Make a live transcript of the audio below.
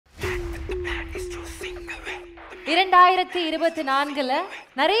2024ல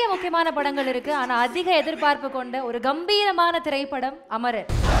நிறைய முக்கியமான படங்கள் இருக்கு. ஆனா அதிக எதிர்பார்ப்பு கொண்ட ஒரு கம்பீரமான திரைப்படம் அமரன்.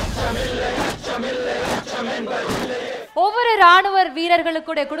 ஒவ்வொரு ராணுவ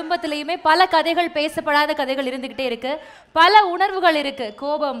வீரர்களுடைய குடும்பத்திலையுமே பல கதைகள், பேசப்படாத கதைகள் இருந்துகிட்டே இருக்கு. பல உணர்வுகள் இருக்கு.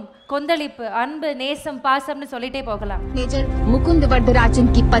 கோபம், கொந்தளிப்பு, அன்பு, நேசம், பாசம்னு சொல்லிட்டே போகலாம். मेजर मुकुंद वरदराजन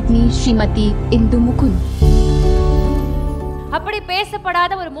की पत्नी श्रीमती इंदु मुकुंद. அப்படி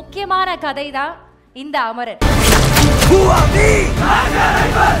பேசப்படாத ஒரு முக்கியமான கதை தான் இந்த அமரன்.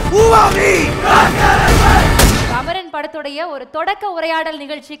 அமரன் படத்துடைய ஒரு தொடக்க உரையாடல்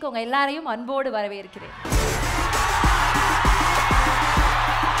நிகழ்ச்சிக்கு உங்க எல்லாரையும் அன்போடு வரவேற்கிறேன்.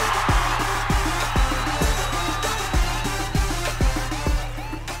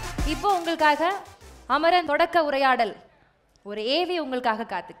 இப்போ உங்களுக்காக அமரன் தொடக்க உரையாடல் ஒரு ஏவி உங்களுக்காக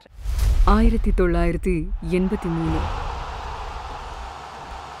காத்துக்கிறேன். 1983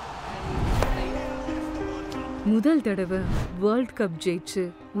 முதல் தடவை வேர்ல்ட் கப் ஜெயிச்சு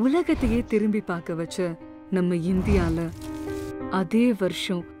உலகத்தையே திரும்பி பார்க்க வச்ச நம்ம இந்தியால அதே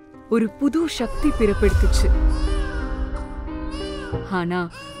வருஷம் ஒரு புது சக்தி பிறப்பெடுத்துச்சு. ஆனா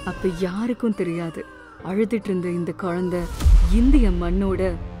அப்ப யாருக்கும் தெரியாது, அழுதுட்டு இருந்த இந்த குழந்தை இந்திய மண்ணோட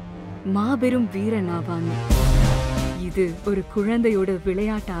மாபெரும் வீரனாவான்னு. இது ஒரு குழந்தையோட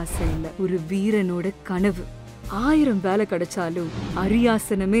விளையாட்டு ஆசை இல்ல, ஒரு வீரனோட கனவு. 1000 வேலை கிடைச்சாலும்,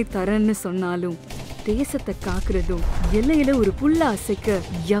 அரியாசனமே தரன்னு சொன்னாலும், தேசத்தை காக்குறதும் எல்லையில ஒரு புல்ல அசைக்க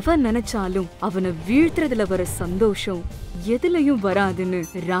எவன் நினைச்சாலும் அவனை வீழ்த்துறதுல வர சந்தோஷம் எதுலயும் வராதுன்னு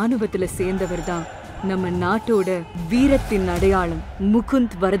ராணுவத்துல சேர்ந்தவர் தான் நம்ம நாட்டோட வீரத்தின் அடையாளம்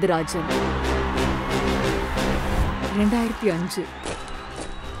முகுந்த் வரதராஜன். 2005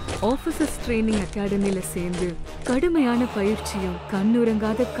 ஆபீசர்ஸ் ட்ரைனிங் அகாடமியில சேர்ந்து கடுமையான பயிற்சியும்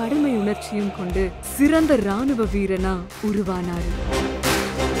கண்ணுறங்காத கடமை உணர்ச்சியும் கொண்டு சிறந்த ராணுவ வீரனா உருவானாரு.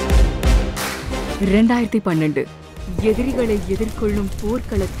 2012 எதிரிகளை எதிர்கொள்ளும்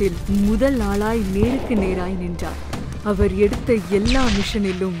போர்க்களத்தில் முதல் ஆளாய் நேருக்கு நேராய் நின்றார். அவர் எடுத்த எல்லா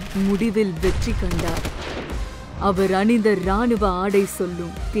மிஷனிலும் முடிவில் வெற்றி கண்டார். அவர் அணிந்த ராணுவ ஆடை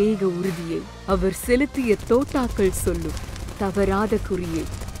சொல்லும் தேக உறுதியை, அவர் செலுத்திய தோட்டாக்கள் சொல்லும் தவறாத குறியை,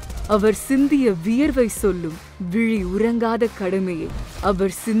 அவர் சிந்திய வியர்வை சொல்லும் விழி உறங்காத கடமையை,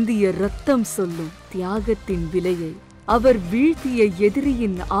 அவர் சிந்திய ரத்தம் சொல்லும் தியாகத்தின் விலையை, அவர் வீழ்த்திய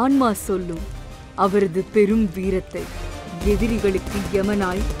எதிரியின் ஆன்மா சொல்லும் அவரது பெரும் வீரத்தை. எதிரிகளுக்கு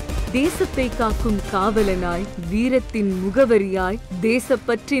யமனாய், தேசத்தை காக்கும் காவலனாய், வீரத்தின் முகவரியாய்,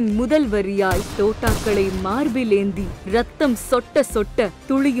 தேசப்பற்றின் முதல் வரியாய், தோட்டாக்களை மார்பில் ஏந்தி ரத்தம் சொட்ட சொட்ட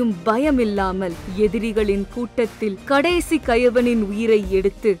துளியும் பயமில்லாமல் எதிரிகளின் கூட்டத்தில் கடைசி கயவனின் உயிரை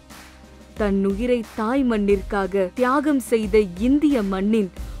எடுத்து தன் உயிரை தாய் மண்ணிற்காக தியாகம் செய்த இந்திய மண்ணின்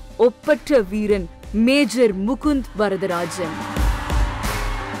ஒப்பற்ற வீரன் மேஜர் முகுந்த் வரதராஜன்.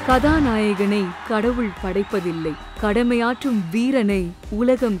 கதாநாயகனை கடவுள் படைப்பதில்லை, கடமையாற்றும் வீரனை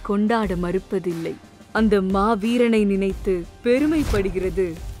உலகம் கொண்டாட மறுப்பதில்லை. அந்த மாவீரனை நினைத்து பெருமைப்படுகிறது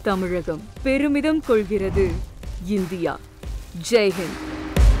தமிழகம், பெருமிதம் கொள்கிறது இந்தியா. ஜெய்ஹிந்த்.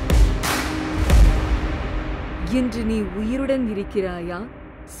 இன்று நீ உயிருடன் இருக்கிறாயா?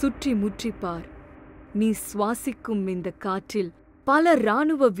 சுற்றி முற்றிப்பார். நீ சுவாசிக்கும் இந்த காற்றில் பல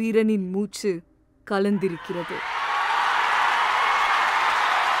ராணுவ வீரனின் மூச்சு கலந்திருக்கிறது.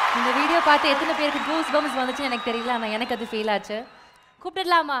 இந்த வீடியோ பார்த்து எத்தனை பேருக்கு கூஸ் பம்ஸ் வந்துச்சுன்னு எனக்கு தெரியல, ஆனால் எனக்கு அது ஃபீல் ஆச்சு.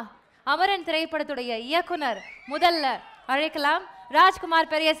 கூப்பிடலாமா? அமரன் திரைப்படத்துடைய இயக்குனர் முதல்ல அழைக்கலாம்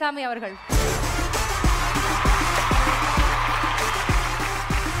ராஜ்குமார் பெரியசாமி அவர்கள்.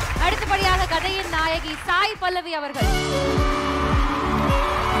 அடுத்தபடியாக கதையின் நாயகி சாய் பல்லவி அவர்கள்.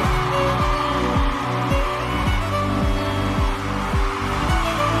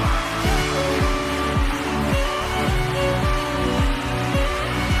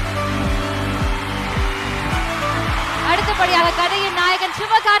 அடுத்தபடியாக கதையின் நாயகன்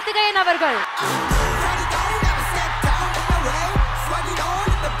சிவகார்த்திகேயன் அவர்கள்.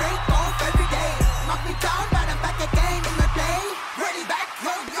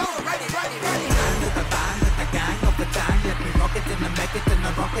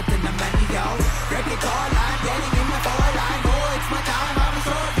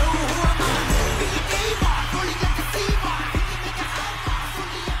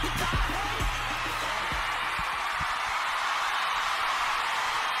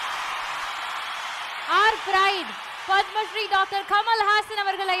 பத்மஸ்ரீ டாக்டர் கமல் ஹாசன்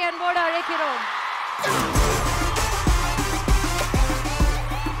அவர்களை அன்போடு அழைக்கிறோம்.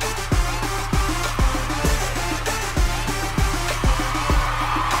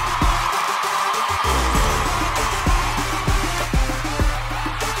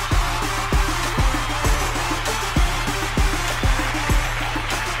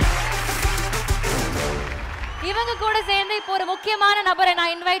 இவங்க கூட சேர்ந்து இப்போ ஒரு முக்கியமான நபரை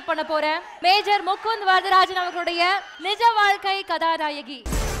நான் இன்வைட் பண்ண போறேன். மேஜர் முகுந்த் வரதராஜன் அவர்களுடைய நிஜ வாழ்க்கை கதாநாயகி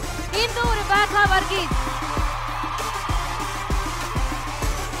Hindu ரிபாக்கா Varghese.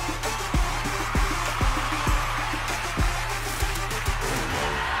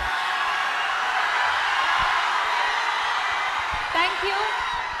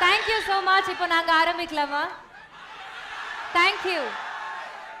 Thank you so much. இப்போ நாங்க ஆரம்பிக்கலாமா? Thank you.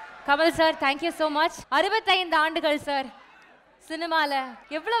 Kamal sir, thank you so much. 65 ஆண்டுகள் சார் சினிமால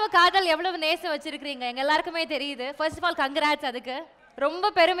எவ்வளவு காதல் எவ்வளவு நேசம் வச்சிருக்கீங்க எங்க எல்லாருக்குமே தெரியுது. First of all congrats. அதுக்கு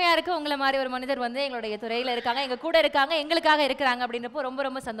ரொம்ப பெருமையா இருக்கு. உங்களை மாதிரி ஒரு மனிதர் வந்து எங்களுடைய துறையில இருக்காங்க, எங்க கூட இருக்காங்க, எங்களுக்காக இருக்கிறாங்க அப்படின்றப்போ ரொம்ப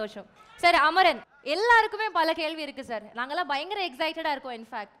ரொம்ப சந்தோஷம் சார். அமரன், எல்லாருக்குமே பல கேள்வி இருக்கு சார். நாங்கெல்லாம் பயங்கர எக்ஸைட்டடா இருக்கோம்.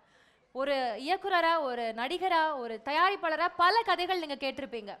 இன்ஃபேக்ட் ஒரு இயக்குனரா, ஒரு நடிகரா, ஒரு தயாரிப்பாளரா பல கதைகள் நீங்க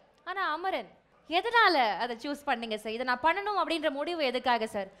கேட்டிருப்பீங்க. ஆனா அமரன் எதனால அதை சூஸ் பண்ணீங்க சார்? இதை நான் பண்ணணும் அப்படின்ற முடிவு எதுக்காக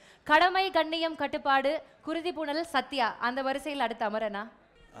சார்? கடமை, கண்ணியம், கட்டுப்பாடு, குருதி புனல், சத்யா, அந்த வரிசையில் அடுத்த அமரனா?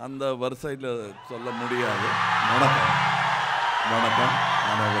 அந்த வரிசையில் சொல்ல முடியாது. வணக்கம், வணக்கம்,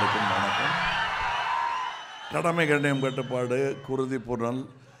 அனைவருக்கும் வணக்கம். கடமை, கண்ணியம், கட்டுப்பாடு, குருதி புனல்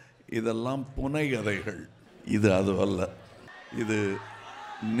இதெல்லாம் புனை கதைகள். இது அது அல்ல. இது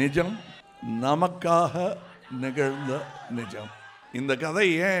நிஜம், நமக்காக நிகழ்ந்த நிஜம். இந்த கதை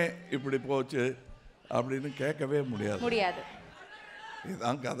ஏன் இப்படி போச்சு அப்படின்னு கேட்கவே முடியாது.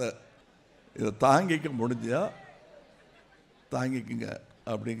 இதுதான் கதை. இதை தாங்கிக்க முடிஞ்சா தாங்கிக்குங்க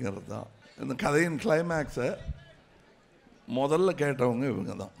அப்படிங்கிறது தான். இந்த கதையின் கிளைமேக்ஸை முதல்ல கேட்டவங்க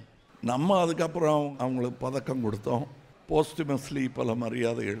இவங்க தான். நம்ம அதுக்கப்புறம் அவங்களுக்கு பதக்கம் கொடுத்தோம், போஸ்டுமஸ்லி பல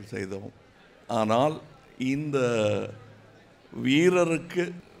மரியாதைகள் செய்தோம். ஆனால் இந்த வீரருக்கு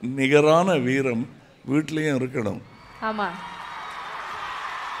நிகரான வீரம் வீட்லேயும் இருக்கணும். ஆமாம்,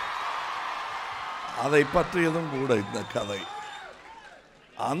 அதை பற்றியதும் கூட இந்த கதை.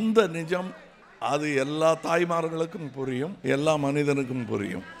 அந்த நிஜம் அது எல்லா தாய்மார்களுக்கும் புரியும், எல்லா மனிதனுக்கும்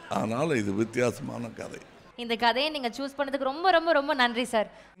புரியும். ஆனால் இது வித்தியாசமான கதை. இந்த கதையை நீங்கள் சூஸ் பண்ணதுக்கு ரொம்ப ரொம்ப ரொம்ப நன்றி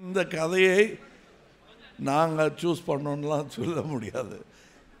சார். இந்த கதையை நாங்கள் சூஸ் பண்ணோன்னெலாம் சொல்ல முடியாது.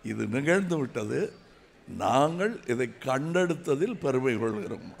 இது நிகழ்ந்து விட்டது. நாங்கள் இதை கண்டெடுத்ததில் பெருமை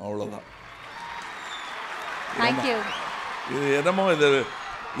கொள்கிறோம், அவ்வளோதான். இது என்னமோ இது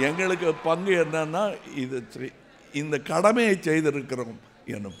எங்களுக்கு பங்கு என்னன்னா இது இந்த கடமையை செய்திருக்கிறோம்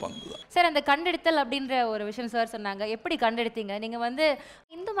என்னும் பங்கு தான் சார். அந்த கண்டெடுத்தல் அப்படின்ற ஒரு விஷயம் சார் சொன்னாங்க. எப்படி கண்டெடுத்தீங்க? நீங்கள் வந்து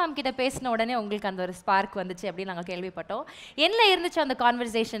இந்து மேம் கிட்ட பேசின உடனே உங்களுக்கு அந்த ஒரு ஸ்பார்க் வந்துச்சு அப்படின்னு நாங்கள் கேள்விப்பட்டோம். என்ன இருந்துச்சு அந்த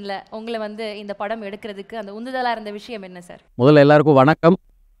கான்வர்சேஷனில் உங்களை வந்து இந்த படம் எடுக்கிறதுக்கு அந்த உந்துதலாக இருந்த விஷயம் என்ன சார்? முதல்ல எல்லாருக்கும் வணக்கம்.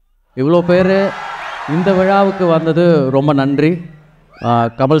 இவ்வளோ பேர் இந்த விழாவுக்கு வந்தது ரொம்ப நன்றி.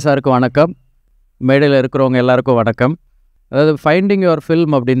 கமல் சாருக்கு வணக்கம், மேடையில் இருக்கிறவங்க எல்லாருக்கும் வணக்கம். அதாவது ஃபைண்டிங் யுவர்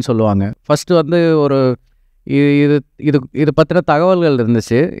ஃபில்ம் அப்படின்னு சொல்லுவாங்க. ஃபஸ்ட்டு வந்து ஒரு இது இது இது பற்றின தகவல்கள்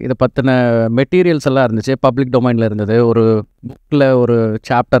இருந்துச்சு, இதை பற்றின மெட்டீரியல்ஸ் எல்லாம் இருந்துச்சு, பப்ளிக் டொமைனில் இருந்தது, ஒரு புக்கில் ஒரு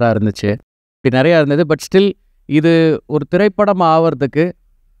சாப்டராக இருந்துச்சு, இப்படி நிறையா இருந்தது. பட் ஸ்டில் இது ஒரு திரைப்படம் ஆகிறதுக்கு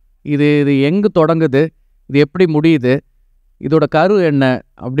இது எங்கே தொடங்குது, இது எப்படி முடியுது, இதோட கரு என்ன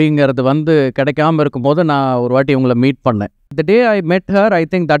அப்படிங்கிறது வந்து கிடைக்காம இருக்கும்போது நான் ஒரு வாட்டி உங்களை மீட் பண்ணேன். த டே ஐ மெட் her, I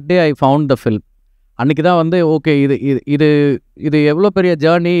think that day I found the film. அன்றைக்கி தான் வந்து ஓகே இது இது இது எவ்வளோ பெரிய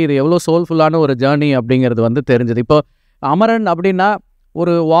ஜேர்னி, இது எவ்வளோ சோல்ஃபுல்லான ஒரு ஜேர்னி அப்படிங்கிறது வந்து தெரிஞ்சது. இப்போ அமரன் அப்படின்னா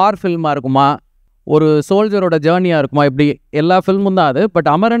ஒரு வார் ஃபில்மாக இருக்குமா, ஒரு சோல்ஜரோட ஜேர்னியாக இருக்குமா, இப்படி எல்லா ஃபில்மும் தான் அது. But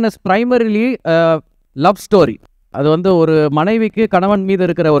Amaran is primarily love story. அது வந்து ஒரு மனைவிக்கு கணவன் மீது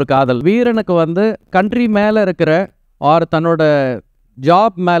இருக்கிற ஒரு காதல், வீரனுக்கு வந்து கண்ட்ரி மேலே இருக்கிற ஆர் தன்னோட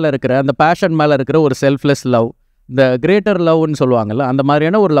ஜாப் மேலே இருக்கிற அந்த பேஷன் மேலே இருக்கிற ஒரு செல்ஃப்லெஸ் லவ், இந்த கிரேட்டர் லவ்னு சொல்லுவாங்கள்ல, அந்த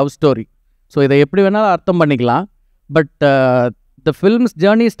மாதிரியான ஒரு லவ் ஸ்டோரி. ஸோ இதை எப்படி வேணாலும் அர்த்தம் பண்ணிக்கலாம். But the films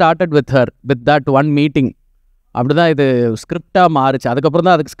journey started with her, with that one meeting. அப்படி தான் இது ஸ்கிரிப்டாக மாறுச்சு. அதுக்கப்புறம்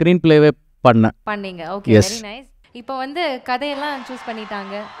தான் அதுக்கு ஸ்க்ரீன் பிளேவே பண்ணீங்க. Okay, very nice. இப்போ வந்து கதையெல்லாம் சூஸ்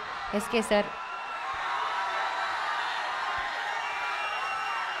பண்ணிட்டாங்க எஸ்கே சார்.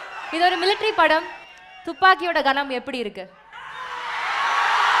 இது ஒரு மிலிட்ரி படம். துப்பாக்கியோட கனம் எப்படி இருக்கு?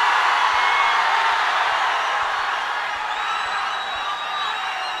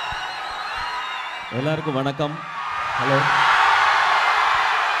 எல்லாருக்கும் வணக்கம். ஹலோ,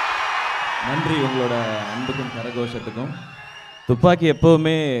 நன்றி உங்களோட அன்புக்கும் கரகோஷத்துக்கும். துப்பாக்கி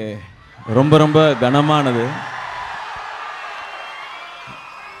எப்போவுமே ரொம்ப ரொம்ப கனமானது.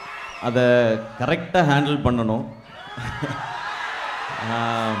 அதை கரெக்டாக ஹேண்டில் பண்ணணும்.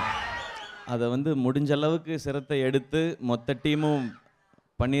 அதை வந்து முடிஞ்ச அளவுக்கு சிரத்தை எடுத்து மொத்த டீமும்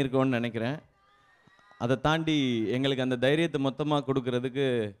பண்ணியிருக்கோன்னு நினைக்கிறேன். அதை தாண்டி எங்களுக்கு அந்த தைரியத்தை மொத்தமாக கொடுக்கறதுக்கு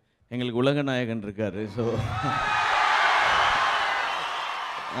எங்களுக்கு உலக நாயகன் இருக்கார். ஸோ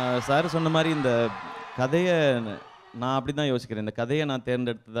சார் சொன்ன மாதிரி இந்த கதையை நான் அப்படி தான் யோசிக்கிறேன். இந்த கதையை நான்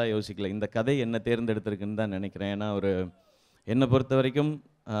தேர்ந்தெடுத்ததா யோசிக்கல. இந்த கதை என்ன தேர்ந்தெடுத்திருக்குன்னு தான் நினைக்கிறேன். ஏன்னா என்னை பொறுத்த வரைக்கும்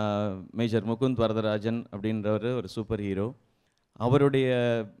மேஜர் முகுந்த் வரதராஜன் அப்படின்றவர் ஒரு சூப்பர் ஹீரோ. அவருடைய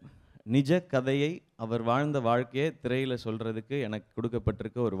நிஜ கதையை, அவர் வாழ்ந்த வாழ்க்கையை திரையில் சொல்கிறதுக்கு எனக்கு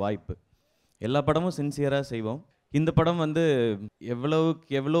கொடுக்கப்பட்டிருக்க ஒரு வாய்ப்பு. எல்லா படமும் சின்சியராக செய்வோம். இந்த படம் வந்து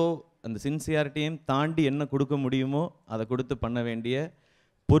எவ்வளவுக்கு எவ்வளோ அந்த சின்சியாரிட்டியும் தாண்டி என்ன கொடுக்க முடியுமோ அதை கொடுத்து பண்ண வேண்டிய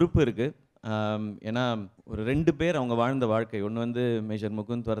பொறுப்பு இருக்குது. ஏன்னா ஒரு 2 பேர் அவங்க வாழ்ந்த வாழ்க்கை. ஒன்று வந்து மேஜர்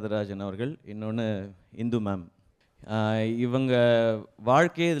முகுந்த் வரதராஜன் அவர்கள், இன்னொன்று இந்து மேம். இவங்க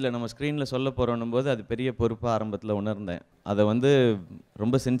வாழ்க்கையே இதில் நம்ம ஸ்க்ரீனில் சொல்ல போகிறோன்னும் போது அது பெரிய பொறுப்பாக ஆரம்பத்தில் உணர்ந்தேன். அதை வந்து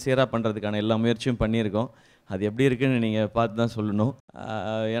ரொம்ப சின்சியராக பண்ணுறதுக்கான எல்லா முயற்சியும் பண்ணியிருக்கோம். அது எப்படி இருக்குன்னு நீங்கள் பார்த்து தான் சொல்லணும்.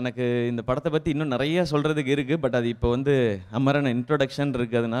 எனக்கு இந்த படத்தை பற்றி இன்னும் நிறைய சொல்கிறதுக்கு இருக்குது. பட் அது இப்போ வந்து அமரன் இன்ட்ரோடக்ஷன்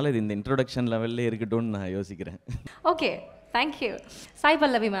இருக்கிறதுனால இது இந்த இன்ட்ரோடக்ஷன் லெவல்லே இருக்கட்டும்னு நான் யோசிக்கிறேன். Okay, thank you. Sai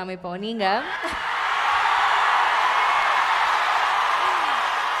Pallavi ma'am, இப்போ நீங்கள்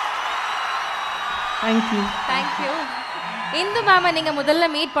தேங்க்யூ. இந்து மேமை நீங்கள் முதல்ல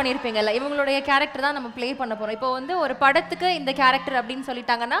மீட் பண்ணியிருப்பீங்கல்ல, இவங்களுடைய கேரக்டர் தான் நம்ம ப்ளே பண்ண போகிறோம். இப்போ வந்து ஒரு படத்துக்கு இந்த கேரக்டர் அப்படின்னு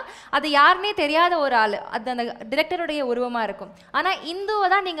சொல்லிட்டாங்கன்னா அது யாருன்னே தெரியாத ஒரு ஆள், அது அந்த டிரெக்டருடைய உருவமாக இருக்கும். ஆனால் இந்துவை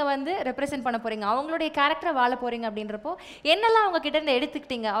தான் நீங்கள் வந்து ரெப்ரசென்ட் பண்ண போகிறீங்க, அவங்களுடைய கேரக்டரை வாழ போகிறீங்க. அப்படின்றப்போ என்னெல்லாம் அவங்க கிட்ட இருந்து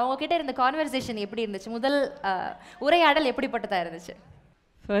எடுத்துக்கிட்டீங்க, அவங்க கிட்ட இருந்த கான்வர்சேஷன் எப்படி இருந்துச்சு, முதல் உரையாடல் எப்படிப்பட்டதாக இருந்துச்சு?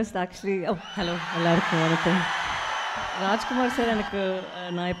 ஃபர்ஸ்ட் ஆக்சுவலி ஹலோ எல்லாருக்கும் வணக்கம். ராஜ்குமார் சார் எனக்கு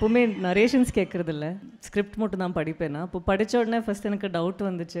நான் எப்போவுமே நரேஷன்ஸ் கேட்குறதில்ல, ஸ்கிரிப்ட் மட்டும் தான் படிப்பேன். நான் இப்போ படித்த உடனே ஃபஸ்ட் எனக்கு டவுட்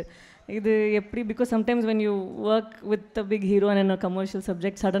வந்துச்சு, இது எப்படி, because sometimes when you work with a big hero and commercial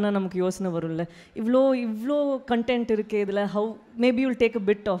subject சடனாக நமக்கு யோசனை வரும்ல, இவ்வளோ கண்டென்ட் இருக்குது இதில், how maybe you'll take a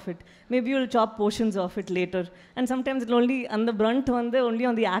bit of it, maybe you'll சாப் portions of it later, and sometimes it only அந்த front வந்து ஒன்லி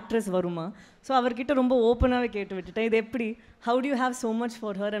ஆன் தி ஆக்ட்ரஸ் வருமா. ஸோ அவர்கிட்ட ரொம்ப ஓப்பனாகவே கேட்டு விட்டுட்டேன், இது எப்படி, how do you have so much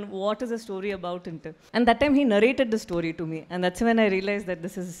for her and what is the story about it. And that time he narrated the story to me, and that's when I realized that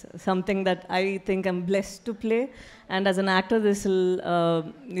this is something that I think I'm blessed to play, and as an actor this will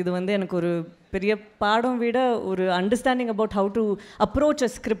இது வந்து எனக்கு ஒரு பெரிய பாடம் விட ஒரு understanding about how to approach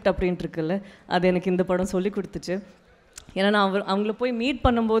a script அப்படின்ட்டு இருக்குல்ல, அது எனக்கு இந்த படம் சொல்லி கொடுத்துச்சு. ஏன்னா நான் அவங்கள போய் மீட்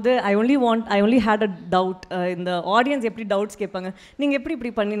பண்ணும்போது I only had a doubt. இந்த ஆடியன்ஸ் எப்படி டவுட்ஸ் கேட்பாங்க, நீங்கள் எப்படி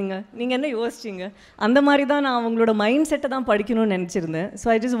இப்படி பண்ணினீங்க, நீங்கள் என்ன யோசிச்சிங்க, அந்த மாதிரி தான் நான் அவங்களோட மைண்ட் செட்டை தான் படிக்கணும்னு நினச்சிருந்தேன். So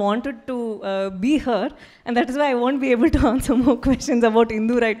I just wanted to be her, and that is why I won't be able to answer more questions about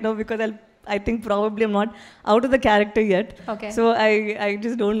Indu right now, because I think probably I'm not out of the character yet. Okay. So I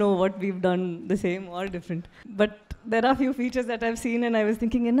just don't know what we've done the same or different. But there are few features that I've seen and I was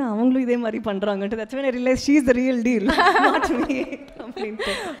thinking, enna avanglu idhe mari pandranga. That's when I realized she's the real deal, not me.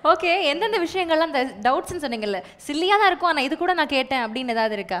 Okay, எந்தெந்த விஷயங்கள்லாம் அந்த டவுட்ஸ்னு சொன்னீங்கல்ல, சில்லியாக தான் இருக்கும், ஆனால் இது கூட நான் கேட்டேன் அப்படின்னு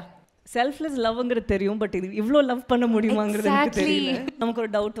ஏதாவது இருக்கா? செல்ஃப்லெஸ் லவ்ங்கிறது தெரியும், பட் இது இவ்வளோ லவ் பண்ண முடியுமாங்கிறது எனக்கு தெரியல. நமக்கு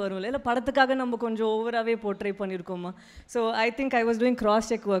ஒரு டவுட் வரும்ல, இல்லை படத்துக்காக நம்ம கொஞ்சம் ஓவராகவே portray பண்ணியிருக்கோமா. So I think I was doing cross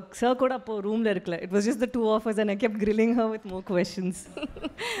check work. Sir கூட அப்போ ரூமில் இருக்கல, it was just the 2 of us and I kept grilling her with more questions.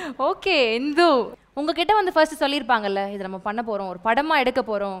 Okay Hindu, உங்ககிட்ட வந்து ஃபர்ஸ்ட் சொல்லியிருப்பாங்கல்ல, இது நம்ம பண்ண போகிறோம், ஒரு படமாக எடுக்க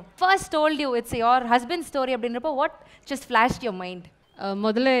போகிறோம், first told you it's your husband story அப்படின்றப்போ வாட் ஜஸ்ட் ஃப்ளாஷ்ட் யுவர் மைண்ட்?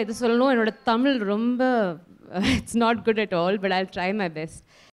 முதல்ல இது சொல்லணும், என்னோட தமிழ் ரொம்ப it's not good at all, but I'll try my best.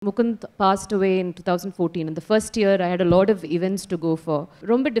 Mukund passed away in 2014, and the first year I had a lot of events to go for.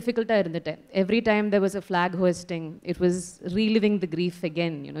 Romba difficult ah irundhutte. Every time there was a flag hoisting, it was reliving the grief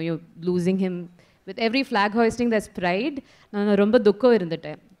again. You know, you're losing him. With every flag hoisting, there's pride. Nanu romba dukko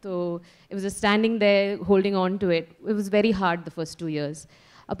irundhutte. So it was just standing there, holding on to it. It was very hard the first 2 years.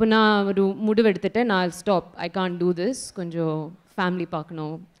 Appo na oru mudivu eduthitten, I'll stop. I can't do this. Konjo family paakano.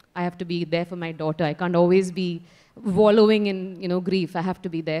 I have to be there for my daughter. I can't always be wallowing in, you know, grief. I have to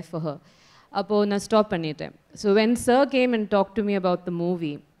be there for her. Appo na stop panniten. So when sir came and talked to me about the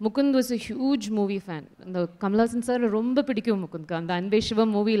movie, Mukund was a huge movie fan. The Kamal Haasan sir romba pidikkum Mukund ka. The Anbe Shiva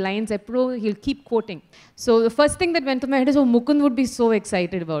movie lines epro he'll keep quoting. So the first thing that went to my head is, oh, Mukund would be so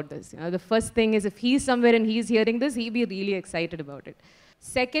excited about this. You know, the first thing is if he's somewhere and he's hearing this, he'd be really excited about it.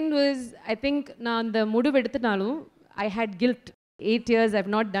 Second was, I think na the mudu eduthanalum I had guilt. 8 years I've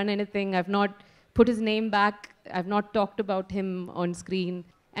not done anything, I've not put his name back, I've not talked about him on screen.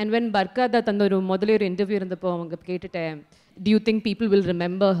 And when Barka da tandoru modale oru interview irundappo avanga kettite, do you think people will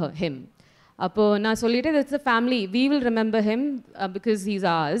remember him? Appo na sollite, it's a family, we will remember him because he's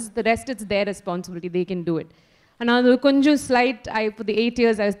ours, the rest it's their responsibility, they can do it. And adu konju slight, for the 8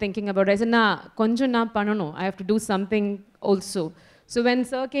 years I was thinking about it. I said, na konju na panano, I have to do something also. So when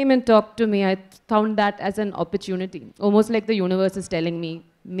sir came and talked to me, I found that as an opportunity. Almost like the universe is telling me,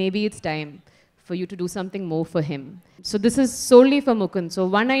 maybe it's time for you to do something more for him. So this is solely for Mukund. So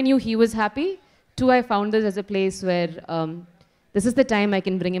one, I knew he was happy. Two, I found this as a place where this is the time I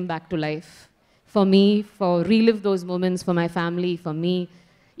can bring him back to life. for me, for relive those moments for my family, for me,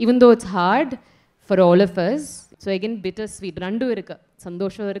 even though it's hard for all of us. So again, bittersweet. Randu irukku,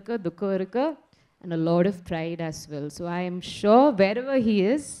 sandosham irukku, dukkam irukku, and a lot of pride as well. So I am sure wherever he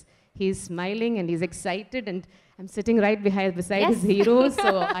is smiling and he's excited, and I'm sitting right beside his heroes,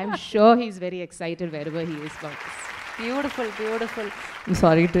 so I'm sure he's very excited wherever he is about this. Beautiful, beautiful.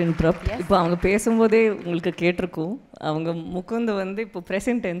 Sorry to interrupt. இப்போ அவங்க பேசும்போதே உங்களுக்கு கேட்டிருக்கும், அவங்க முகுந்த் வந்து இப்போ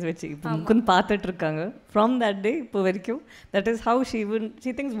present tense வச்சு இப்போ முகுந்த் பார்த்துட்டு இருக்காங்க. ஃப்ரம் தட் டே இப்போ வரைக்கும் that is how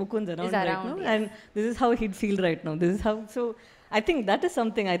she things Mukund around right no, and this is how heat feel right no. This is how. So I think that is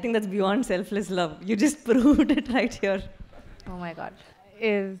something, I think that's beyond selfless love. You just proved it right here. Oh my God.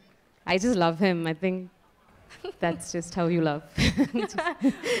 I just love him. I think that's just how you love.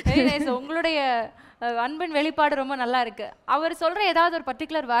 Very nice. உங்களுடைய அன்பின் வெளிப்பாடு ரொம்ப நல்லா இருக்கு. அவர் சொல்ற ஏதாவது ஒரு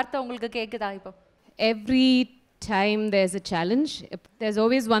particular வார்த்தை உங்களுக்கு கேக்குதா இப்போ? Every time there's a challenge, there's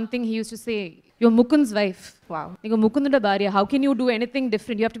always one thing he used to say, you're Mukund's wife. Wow. You're Mukund's bharya. How can you do anything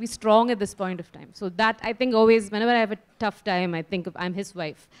different? You have to be strong at this point of time. So that, I think, always, whenever I have a tough time, I think I'm his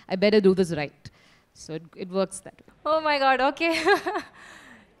wife. I better do this right. So it works that way. Oh my God. Okay.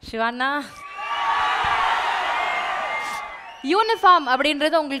 Shivana. Uniform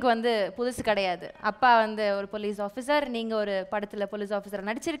அப்படின்றது உங்களுக்கு வந்து புதுசு கிடையாது. அப்பா வந்து ஒரு police officer, நீங்கள் ஒரு படத்தில் போலீஸ் ஆஃபீஸர்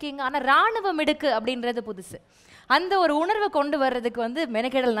நடிச்சிருக்கீங்க. ஆனால் ராணுவ மிடுக்கு அப்படின்றது புதுசு. அந்த ஒரு உணர்வை கொண்டு வர்றதுக்கு வந்து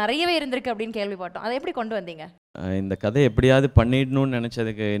மெனக்கெடல் நிறையவே இருந்திருக்கு அப்படின்னு கேள்விப்பட்டோம். அதை எப்படி கொண்டு வந்தீங்க? இந்த கதை எப்படியாவது பண்ணிடணும்னு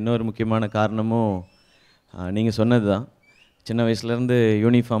நினச்சதுக்கு இன்னொரு முக்கியமான காரணமும் நீங்கள் சொன்னது தான். சின்ன வயசுலேருந்து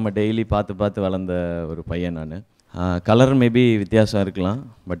யூனிஃபார்மை டெய்லி பார்த்து வளர்ந்த ஒரு பையன் நான். கலர் மேபி வித்தியாசம் இருக்கலாம்,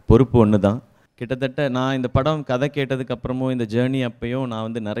 பட் பொறுப்பு ஒன்று தான். கிட்டத்தட்ட நான் இந்த படம் கதை கேட்டதுக்கப்புறமும் இந்த ஜேர்னி அப்பையும் நான்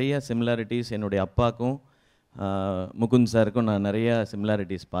வந்து நிறைய சிமிலாரிட்டிஸ் என்னுடைய அப்பாவுக்கும் முகுந்த் சாருக்கும் நான் நிறைய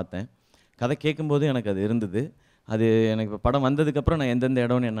சிமிலாரிட்டிஸ் பார்த்தேன். கதை கேட்கும்போது எனக்கு அது இருந்தது. அது எனக்கு இப்போ படம் வந்ததுக்கப்புறம் நான் எந்தெந்த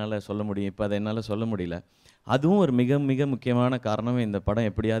இடம்னு என்னால் சொல்ல முடியும், இப்போ அதை என்னால் சொல்ல முடியல. அதுவும் ஒரு மிக மிக முக்கியமான காரணம் இந்த படம்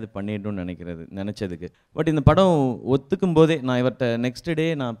எப்படியாவது பண்ணிடணும்னு நினச்சதுக்கு. பட் இந்த படம் ஒத்துக்கும் போதே நான் இவர்கிட்ட நெக்ஸ்ட் டே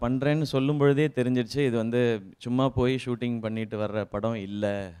நான் பண்ணுறேன்னு சொல்லும் பொழுதே தெரிஞ்சிருச்சு இது வந்து சும்மா போய் ஷூட்டிங் பண்ணிட்டு வர்ற படம்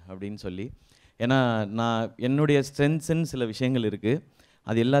இல்லை அப்படின்னு சொல்லி. ஏன்னா நான் என்னுடைய ஸ்ட்ரென்த்ஸ்ன்னு சில விஷயங்கள் இருக்குது,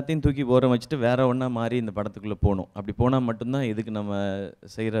 அது எல்லாத்தையும் தூக்கி ஓரம் வச்சுட்டு வேறு ஒன்றா மாறி இந்த படத்துக்குள்ளே போகணும். அப்படி போனால் மட்டும்தான் இதுக்கு நம்ம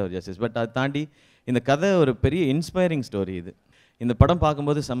செய்கிற ஒரு ஜஸ்டிஸ். பட் அதை தாண்டி இந்த கதை ஒரு பெரிய இன்ஸ்பைரிங் ஸ்டோரி. இந்த படம்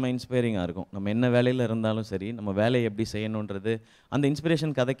பார்க்கும்போது செம்ம இன்ஸ்பைரிங்காக இருக்கும். நம்ம என்ன வேலையில் இருந்தாலும் சரி, நம்ம வேலையை எப்படி செய்யணுன்றது அந்த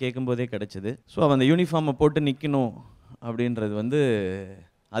இன்ஸ்பிரேஷன் கதை கேட்கும்போதே கிடச்சிது. ஸோ அந்த யூனிஃபார்மை போட்டு நிற்கணும் அப்படின்றது வந்து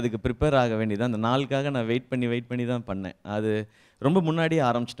அதுக்கு ப்ரிப்பேர் ஆக வேண்டியது. அந்த நாளுக்காக நான் வெயிட் பண்ணி தான் பண்ணேன். அது ரொம்ப முன்னாடியே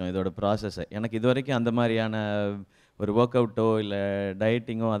ஆரம்பிச்சிட்டோம் இதோட ப்ராசஸை. எனக்கு இது வரைக்கும் அந்த மாதிரியான ஒரு ஒர்க் அவுட்டோ இல்லை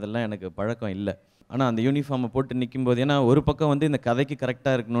டயட்டிங்கோ அதெல்லாம் எனக்கு பழக்கம் இல்லை. ஆனால் அந்த யூனிஃபார்மை போட்டு நிற்கும்போது, ஏன்னா ஒரு பக்கம் வந்து இந்த கதைக்கு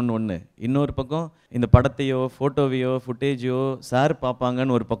கரெக்டாக இருக்கணும்னு ஒன்று, இன்னொரு பக்கம் இந்த படத்தையோ ஃபோட்டோவையோ ஃபுட்டேஜையோ சார்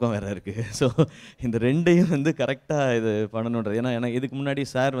பார்ப்பாங்கன்னு ஒரு பக்கம் வேறு இருக்குது. ஸோ இந்த ரெண்டையும் வந்து கரெக்டாக இது பண்ணணுன்றது. ஏன்னா எனக்கு இதுக்கு முன்னாடி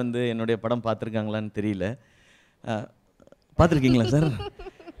சார் வந்து என்னுடைய படம் பார்த்துருக்காங்களான்னு தெரியல. பார்த்துருக்கீங்களா சார்?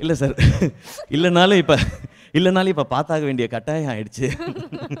 இல்லை சார், இல்லைனாலும் இப்போ பார்த்தாக வேண்டிய கட்டாயம் ஆயிடுச்சு.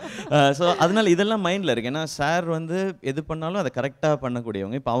 ஸோ அதனால் இதெல்லாம் மைண்டில் இருக்குது. ஏன்னா சார் வந்து எது பண்ணாலும் அதை கரெக்டாக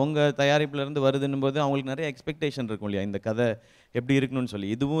பண்ணக்கூடியவங்க. இப்போ அவங்க தயாரிப்புலேருந்து வருதுன்னும் போது அவங்களுக்கு நிறைய எக்ஸ்பெக்டேஷன் இருக்கும் இல்லையா, இந்த கதை எப்படி இருக்கணும்னு சொல்லி.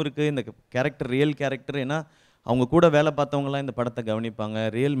 இதுவும் இருக்குது, இந்த கேரக்டர் ரியல் கேரக்டர். ஏன்னா அவங்க கூட வேலை பார்த்தவங்களாம் இந்த படத்தை கவனிப்பாங்க,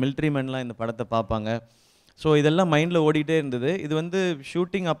 ரியல் மிலிட்ரி மேன்லாம் இந்த படத்தை பார்ப்பாங்க. ஸோ இதெல்லாம் மைண்டில் ஓடிட்டே இருந்தது. இது வந்து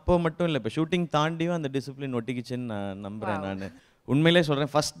ஷூட்டிங் அப்போ மட்டும் இல்லை, இப்போ ஷூட்டிங் தாண்டியும் அந்த டிசிப்ளின் ஒட்டிக்கிச்சுன்னு நான் நம்புகிறேன். நான் உண்மையிலே சொல்கிறேன்,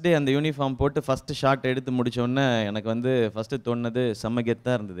 ஃபஸ்ட் டே அந்த யூனிஃபார்ம் போட்டு ஃபஸ்ட்டு ஷாட் எடுத்து முடித்தோடனே எனக்கு வந்து ஃபஸ்ட்டு தோணுது செம்ம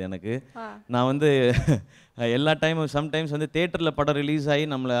கெத்தாக இருந்தது எனக்கு. நான் வந்து எல்லா டைமும் சம்டைம்ஸ் வந்து தேட்டரில் படம் ரிலீஸ் ஆகி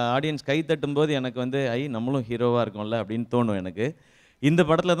நம்மளை ஆடியன்ஸ் கை தட்டும்போது எனக்கு வந்து நம்மளும் ஹீரோவாக இருக்கோம்ல அப்படின்னு தோணும் எனக்கு. இந்த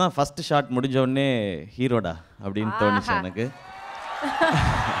படத்தில் தான் ஃபஸ்ட்டு ஷாட் முடிஞ்சோடனே ஹீரோடா அப்படின்னு தோணுச்சு எனக்கு.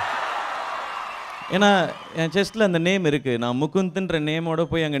 ஏன்னா என் செஸ்ட்டில் அந்த நேம் இருக்குது. நான் முகுந்த்ன்ற நேமோடு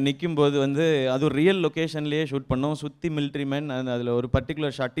போய் அங்கே நிற்கும்போது வந்து அது ஒரு ரியல் லொக்கேஷன்லேயே ஷூட் பண்ணோம். சுற்றி மிலிட்ரி மேன். அதில் ஒரு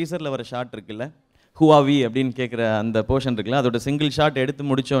பர்டிகுலர் ஷாட், டீசரில் வர ஷாட் இருக்குல்ல, ஹூஆவி அப்படின்னு கேட்குற அந்த போர்ஷன் இருக்குல்ல, அதோட சிங்கிள் ஷாட்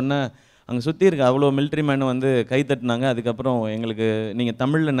எடுத்து முடித்தோடனே அங்கே சுற்றி இருக்க அவ்வளோ மிலிட்ரி மேனும் வந்து கை தட்டினாங்க. அதுக்கப்புறம் எங்களுக்கு நீங்கள்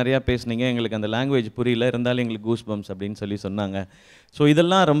தமிழில் நிறையா பேசுனீங்க, எங்களுக்கு அந்த லாங்குவேஜ் புரியல, இருந்தாலும் எங்களுக்கு கூஸ் பம்ப்ஸ் அப்படின்னு சொல்லி சொன்னாங்க. ஸோ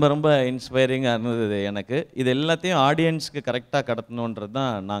இதெல்லாம் ரொம்ப ரொம்ப இன்ஸ்பைரிங்காக இருந்தது எனக்கு. இது எல்லாத்தையும் ஆடியன்ஸ்க்கு கரெக்டாக கடத்தணுன்றது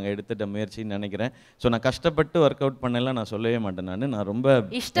தான் நாங்கள் எடுத்துகிட்ட முயற்சின்னு நினைக்கிறேன். ஸோ நான் கஷ்டப்பட்டு ஒர்க் அவுட் பண்ணலாம் நான் சொல்லவே மாட்டேன். நான் ரொம்ப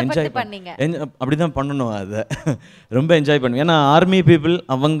என்ஜாய் அப்படி தான் பண்ணணும். அதை ரொம்ப என்ஜாய் பண்ணுவேன். ஏன்னா ஆர்மி பீப்புள்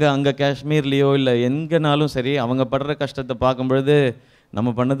அவங்க அங்கே காஷ்மீர்லேயோ இல்லை எங்கேனாலும் சரி, அவங்க படுற கஷ்டத்தை பார்க்கும்பொழுது நம்ம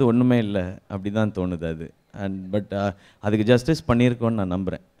பண்ணது ஒன்றுமே இல்லை அப்படி தான் தோணுது அது. பட் அதுக்கு ஜஸ்டிஸ் பண்ணியிருக்கோன்னு நான்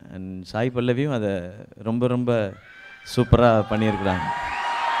நம்புகிறேன். சாய் பல்லவியும் அதை ரொம்ப ரொம்ப சூப்பராக பண்ணியிருக்கிறாங்க.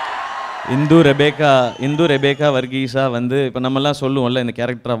 இந்து ரெபேக்கா வர்கீஸா வந்து இப்போ நம்மலாம் சொல்லுவோம்ல இந்த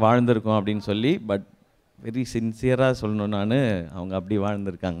கேரக்டராக வாழ்ந்திருக்கோம் அப்படின்னு சொல்லி, பட் வெரி சின்சியராக சொல்லணும், நான் அவங்க அப்படி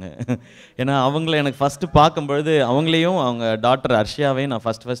வாழ்ந்திருக்காங்க. ஏன்னா அவங்கள எனக்கு ஃபஸ்ட்டு பார்க்கும்பொழுது அவங்களையும் அவங்க டாக்டர் அர்ஷியாவையும் நான்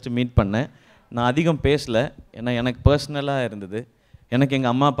ஃபஸ்ட்டு மீட் பண்ணேன். நான் அதிகம் பேசலை, ஏன்னா எனக்கு பர்சனலாக இருந்தது. எனக்கு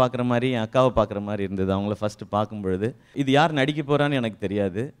எங்கள் அம்மா பார்க்குற மாதிரி என் அக்காவை பார்க்குற மாதிரி இருந்தது அவங்கள ஃபஸ்ட்டு பார்க்கும்பொழுது. இது யார் நடிக்க போகிறான்னு எனக்கு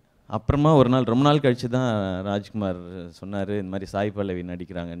தெரியாது. அப்புறமா ஒரு நாள் ரொம்ப நாள் கழித்து தான் ராஜ்குமார் சொன்னார் இந்த மாதிரி சாய் பல்லவி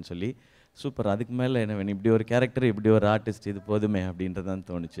நடிக்கிறாங்கன்னு சொல்லி. சூப்பர், அதுக்கு மேலே என்ன வேணும், இப்படி ஒரு கேரக்டர், இப்படி ஒரு ஆர்டிஸ்ட், இது போதுமே அப்படின்றதான்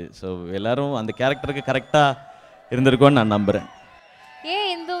தோணுச்சு. ஸோ எல்லோரும் அந்த கேரக்டருக்கு கரெக்டாக இருந்திருக்கோன்னு நான் நம்புகிறேன். ஏன்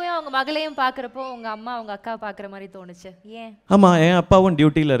இந்துவையும் அவங்க மகளையும் பார்க்குறப்போ உங்கள் அம்மா அவங்க அக்கா பார்க்குற மாதிரி தோணுச்சு? ஏன்? ஆமாம், என் அப்பாவும்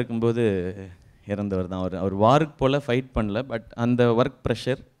டியூட்டியில் இருக்கும்போது இறந்தவர் தான். அவர் வார்க்கு போல் ஃபைட் பண்ணல, பட் அந்த ஒர்க்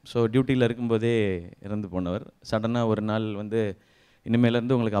ப்ரெஷர், ஸோ டியூட்டியில் இருக்கும்போதே இறந்து போனவர். சடனாக ஒரு நாள் வந்து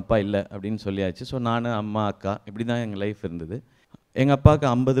இனிமேலேருந்து உங்களுக்கு அப்பா இல்லை அப்படின்னு சொல்லியாச்சு. ஸோ நான், அம்மா, அக்கா இப்படி தான் எங்கள் லைஃப் இருந்தது. எங்கள் அப்பாவுக்கு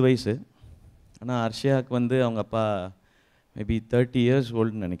 50 வயசு, ஆனால் அர்ஷியாவுக்கு வந்து அவங்க அப்பா மேபி 30 இயர்ஸ்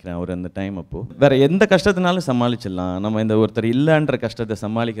ஓல்டுன்னு நினைக்கிறேன் அவர் அந்த டைம். அப்போது வேறு எந்த கஷ்டத்தினாலும் சமாளிச்சிடலாம், நம்ம இந்த ஒருத்தர் இல்லைன்ற கஷ்டத்தை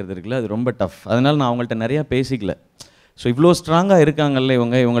சமாளிக்கிறது இருக்குல்ல, அது ரொம்ப டஃப். அதனால் நான் அவங்கள்ட்ட நிறையா பேசிக்கல. ஸோ இவ்வளோ ஸ்ட்ராங்காக இருக்காங்கல்ல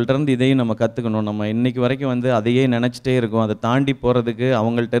இவங்கள்ட்ட இருந்து இதையும் நம்ம கற்றுக்கணும். நம்ம இன்றைக்கி வரைக்கும் வந்து அதையே நினச்சிட்டே இருக்கோம், அதை தாண்டி போகிறதுக்கு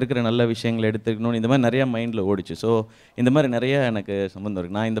அவங்கள்ட்ட இருக்கிற நல்ல விஷயங்களை எடுத்துக்கணும், இந்த மாதிரி நிறையா மைண்டில் ஓடிச்சு. ஸோ இந்த மாதிரி நிறையா எனக்கு சம்மந்தம்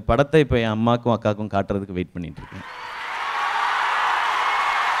இருக்குது. நான் இந்த படத்தை இப்போ என் அம்மாக்கும் அக்காவுக்கும் காட்டுறதுக்கு வெயிட் பண்ணிகிட்ருக்கேன்.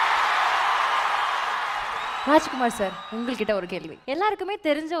 ராஜ்குமார் சார், உங்கள்கிட்ட ஒரு கேள்வி. எல்லாருக்குமே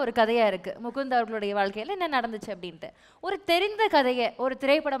தெரிஞ்ச ஒரு கதையாக இருக்குது முகுந்த் அவர்களுடைய வாழ்க்கையில் என்ன நடந்துச்சு அப்படின்ட்டு. ஒரு தெரிந்த கதையை ஒரு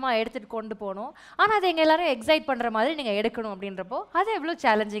திரைப்படமாக எடுத்துகிட்டு கொண்டு போகணும், ஆனால் அதை எங்கள் எல்லாரும் எக்ஸைட் பண்ணுற மாதிரி நீங்கள் எடுக்கணும் அப்படின்றப்போ அது எவ்வளோ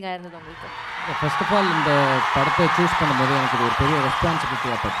சேலஞ்சிங்காக இருந்தது உங்களுக்கு? ஃபர்ஸ்ட் ஆஃப் ஆல் இந்த படத்தை சூஸ் பண்ணும்போது எனக்கு ஒரு பெரிய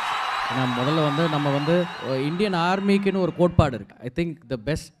ரெஸ்பான்சிபிலிட்டியாக பட்டுச்சு. ஏன்னா முதல்ல வந்து நம்ம வந்து இந்தியன் ஆர்மிக்குன்னு ஒரு கோட்பாடு இருக்குது. I think the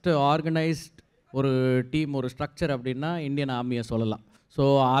best organised ஒரு டீம், ஒரு ஸ்ட்ரக்சர் அப்படின்னா இந்தியன் ஆர்மியை சொல்லலாம். ஸோ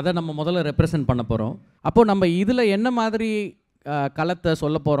அதை நம்ம முதல்ல ரெப்ரசன்ட் பண்ண போகிறோம். அப்போது நம்ம இதில் என்ன மாதிரி களத்தை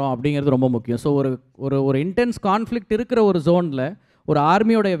சொல்ல போகிறோம் அப்படிங்கிறது ரொம்ப முக்கியம். ஸோ ஒரு ஒரு ஒரு இன்டென்ஸ் கான்ஃப்ளிக்ட் இருக்கிற ஒரு ஜோனில் ஒரு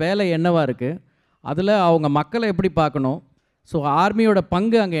ஆர்மியோடைய வேலை என்னவாக இருக்குது, அதில் அவங்க மக்களை எப்படி பார்க்கணும், ஸோ ஆர்மியோட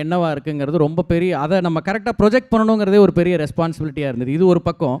பங்கு அங்கே என்னவாக இருக்குங்கிறது ரொம்ப பெரிய, அதை நம்ம கரெக்டாக ப்ரொஜெக்ட் பண்ணணுங்கிறதே ஒரு பெரிய ரெஸ்பான்சிபிலிட்டியாக இருந்தது. இது ஒரு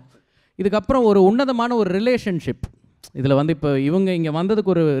பக்கம். இதுக்கப்புறம் ஒரு உன்னதமான ஒரு ரிலேஷன்ஷிப் இதில் வந்து இப்போ இவங்க இங்கே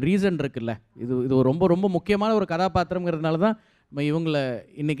வந்ததுக்கு ஒரு ரீசன் இருக்குல்ல, இது ரொம்ப ரொம்ப முக்கியமான ஒரு கதாபாத்திரங்கிறதுனால தான் நம்ம இவங்களை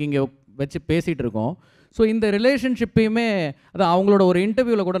இன்றைக்கி இங்கே வச்சு பேசிகிட்டு இருக்கோம். ஸோ இந்த ரிலேஷன்ஷிப்பையுமே அதான் அவங்களோட ஒரு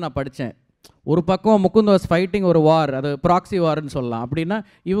இன்டர்வியூவில் கூட நான் படித்தேன். ஒரு பக்கம் முகுந்த் வாஸ் ஃபைட்டிங் ஒரு வார், அது ப்ராக்ஸி வார்னு சொல்லலாம். அப்படின்னா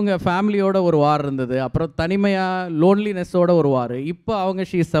இவங்க ஃபேமிலியோட ஒரு வார் இருந்தது, அப்புறம் தனிமையாக லோன்லினஸோட ஒரு வார், இப்போ அவங்க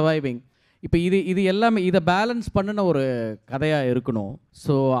ஷீ இஸ் சர்வைவிங். இப்போ இது எல்லாமே இதை பேலன்ஸ் பண்ணின ஒரு கதையாக இருக்கணும்.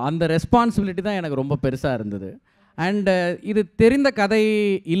 ஸோ அந்த ரெஸ்பான்சிபிலிட்டி தான் எனக்கு ரொம்ப பெருசாக இருந்தது. அண்டு இது தெரிந்த கதை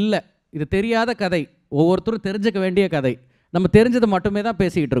இல்லை, இது தெரியாத கதை, ஒவ்வொருத்தரும் தெரிஞ்சுக்க வேண்டிய கதை. நம்ம தெரிஞ்சதை மட்டுமே தான்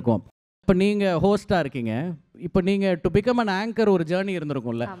பேசிக்கிட்டு இருக்கோம். இப்போ நீங்கள் ஹோஸ்ட்டாக இருக்கீங்க, இப்போ நீங்கள் டு பிகம் அன் ஆங்கர் ஒரு ஜேர்னி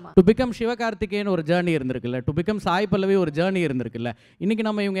இருந்திருக்கும்ல, டு பிகம் சிவகார்த்திகேயன் ஒரு journey இருந்திருக்குல்ல, to become Sai Pallavi ஒரு ஜேர்னி இருந்திருக்குல்ல. இன்றைக்கி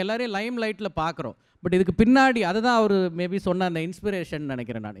நம்ம இவங்க எல்லாரையும் லைம் லைட்டில் பார்க்குறோம், பட் இதுக்கு பின்னாடி அதுதான் அவர் மேபி சொன்ன அந்த இன்ஸ்பிரேஷன்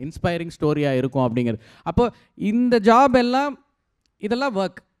நினைக்கிறேன் நான், இன்ஸ்பைரிங் ஸ்டோரியாக இருக்கும் அப்படிங்கிறது. அப்போ இந்த ஜாப் எல்லாம் இதெல்லாம்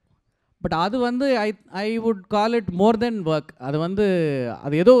ஒர்க், பட் அது வந்து I would call it more then work. அது வந்து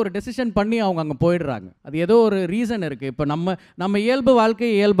அது ஏதோ ஒரு டெசிஷன் பண்ணி அவங்க அங்கே போயிடுறாங்க, அது ஏதோ ஒரு ரீசன் இருக்குது. இப்போ நம்ம இயல்பு வாழ்க்கை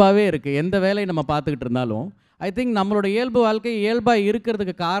இயல்பாகவே இருக்குது, எந்த வேலையை நம்ம பார்த்துக்கிட்டு இருந்தாலும். ஐ திங்க் நம்மளோட இயல்பு வாழ்க்கை இயல்பாக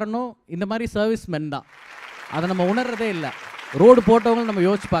இருக்கிறதுக்கு காரணம் இந்த மாதிரி சர்வீஸ் மென் தான். அதை நம்ம உணர்றதே இல்லை. ரோடு போட்டவங்களும் நம்ம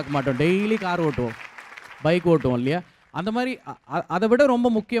யோசிச்சு பார்க்க மாட்டோம், டெய்லி கார் ஓட்டுவோம், பைக் ஓட்டுவோம் இல்லையா. அந்த மாதிரி அதை விட ரொம்ப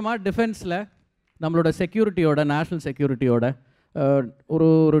முக்கியமாக டிஃபென்ஸில் நம்மளோட செக்யூரிட்டியோட, நேஷ்னல் செக்யூரிட்டியோட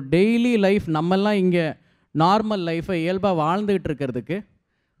ஒரு டெய்லி லைஃப், நம்மெல்லாம் இங்கே நார்மல் லைஃப்பை இயல்பாக வாழ்ந்துக்கிட்டு இருக்கிறதுக்கு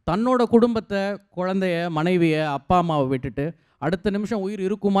தன்னோட குடும்பத்தை, குழந்தைய, மனைவியை, அப்பா அம்மாவை விட்டுட்டு அடுத்த நிமிஷம் உயிர்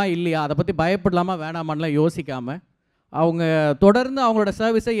இருக்குமா இல்லையா, அதை பற்றி பயப்படலாமா வேணாமான்லாம் யோசிக்காமல் அவங்க தொடர்ந்து அவங்களோட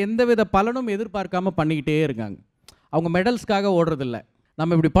சர்வீஸை எந்தவித பலனும் எதிர்பார்க்காம பண்ணிக்கிட்டே இருக்காங்க. அவங்க மெடல்ஸ்க்காக ஓடுறதில்ல,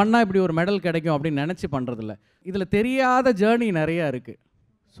 நம்ம இப்படி பண்ணால் இப்படி ஒரு மெடல் கிடைக்கும் அப்படின்னு நினச்சி பண்ணுறதில்ல. இதில் தெரியாத ஜேர்னி நிறையா இருக்குது.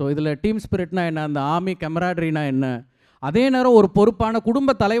 ஸோ இதில் டீம் ஸ்பிரிட்னா என்ன, அந்த ஆர்மி கெமராட்ரினா என்ன, அதே நேரம் ஒரு பொறுப்பான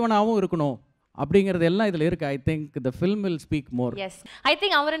குடும்ப தலைவனாகவும் இருக்கணும் அப்படிங்கிறது எல்லாம் இதில் இருக்குது. I think the film will speak more. S, I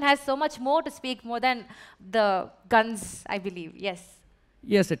think Amaran has so much more to speak more than the guns, I believe. Yes.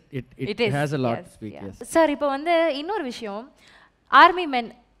 Yes, it has a lot to speak. Yes. Sir, இப்போ வந்து இன்னொரு விஷயம், army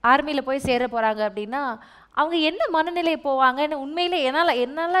மென் ஆர்மியில் போய் சேர போகிறாங்க அப்படின்னா அவங்க என்ன மனநிலை போவாங்கன்னு உண்மையிலே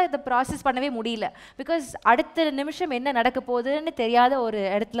என்னால் இதை ப்ராசஸ் பண்ணவே முடியல. பிகாஸ் அடுத்த நிமிஷம் என்ன நடக்க போகுதுன்னு தெரியாத ஒரு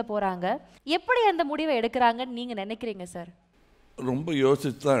இடத்துல போகிறாங்க. எப்படி அந்த முடிவை எடுக்கிறாங்கன்னு நீங்கள் நினைக்கிறீங்க சார்? ரொம்ப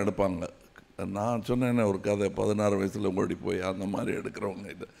யோசித்து தான் எடுப்பாங்க. நான் சொன்னேன்னே ஒரு கதை, 16 வயசில் ஓடி போய் அந்த மாதிரி எடுக்கிறவங்க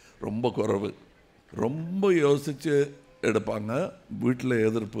இது ரொம்ப குறைவு. ரொம்ப யோசித்து எடுப்பாங்க. வீட்டில்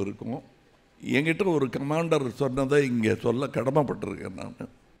எதிர்ப்பு இருக்கும், என்கிட்ட ஒரு கமாண்டர் சொன்னதை இங்கே சொல்ல கடமைப்பட்டிருக்கேன்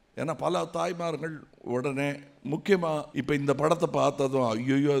நான். ஏன்னா பல தாய்மார்கள் உடனே முக்கியமாக இப்போ இந்த படத்தை பார்த்ததும்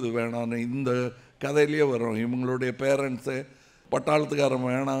ஐயோ இது வேணான்னு இந்த கதையிலேயே வரும். இவங்களுடைய பேரண்ட்ஸே பட்டாளத்துக்காரன்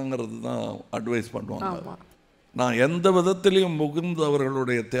வேணாங்கிறது தான் அட்வைஸ் பண்ணுவாங்க. நான் எந்த விதத்திலையும் முகுந்த்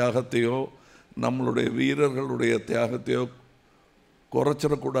அவர்களுடைய தியாகத்தையோ நம்மளுடைய வீரர்களுடைய தியாகத்தையோ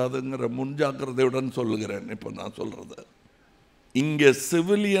குறைச்சிடக்கூடாதுங்கிற முன்ஜாக்கிரதையுடன் சொல்லுகிறேன். இப்போ நான் சொல்கிறது, இங்கே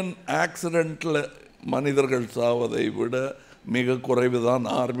சிவிலியன் ஆக்சிடெண்ட்டில் மனிதர்கள் சாவதை விட மிக குறைவு தான்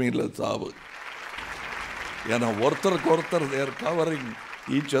ஆர்மியில் சாவு. ஏன்னா ஒருத்தருக்கு ஒருத்தர் தேர் கவரிங்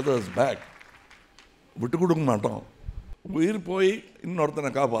ஈச் அதர்ஸ் பேக். விட்டு கொடுக்க மாட்டோம். உயிர் போய்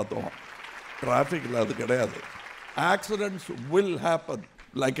இன்னொருத்தனை காப்பாற்றுவோம். டிராஃபிக்கில் அது கிடையாது. Accidents will happen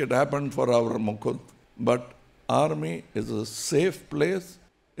like it happen for our Mukund. But army is a safe place,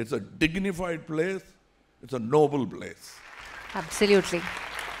 it's a dignified place, it's a noble place. Absolutely.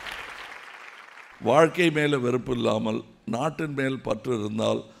 வாழ்க்கை மேலே வெறுப்பு இல்லாமல் நாட்டின் மேல் பற்று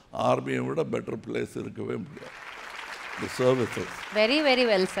இருந்தால் ஆர்மியை விட பெட்டர் பிளேஸ் இருக்கவே முடியாது. The services. Very, very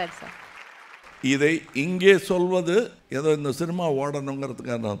well said, sir. இதை இங்கே சொல்வது ஏதோ இந்த சினிமா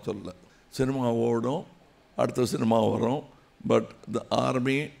ஓடணுங்கிறதுக்காக நான் சொல்ல. சினிமா ஓடும், அடுத்த சினிமா வரும். But the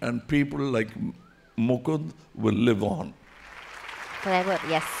army and people like Mukund will live on. Forever,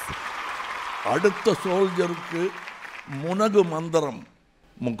 yes. அடுத்த சோல்ஜருக்கு முனகு மந்திரம்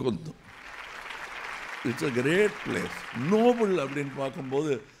Mukund. It's a great place. Nobel அப்படின்னு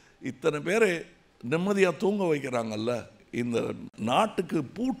பார்க்கும்போது இத்தனை பேரை நிம்மதியாக தூங்க வைக்கிறாங்கல்ல, இந்த நாட்டுக்கு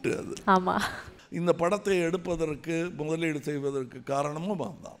பூட்டு அது. ஆமாம். இந்த படத்தை எடுப்பதற்கு முதலீடு செய்வதற்கு காரணமும்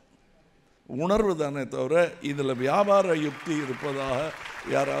அதுதான். உணர்வு தானே தவிர இதில் வியாபார யுக்தி இருப்பதாக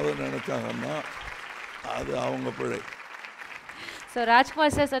யாராவது நினச்சாங்கன்னா அது அவங்க பிழை. ஸோ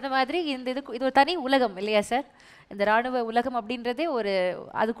ராஜ்குமார் சார் சொன்ன மாதிரி இது ஒரு தனி உலகம் இல்லையா சார்? இந்த ராணுவ உலகம் அப்படின்றதே ஒரு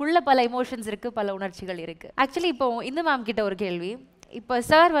அதுக்குள்ள பல எமோஷன்ஸ் இருக்குது, பல உணர்ச்சிகள் இருக்குது. ஆக்சுவலி இப்போ இந்த மேம் கிட்ட ஒரு கேள்வி. இப்போ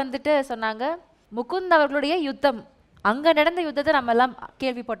சார் வந்துட்டு சொன்னாங்க முகுந்த் அவர்களுடைய யுத்தம், அங்கே நடந்த யுத்தத்தை நம்ம எல்லாம்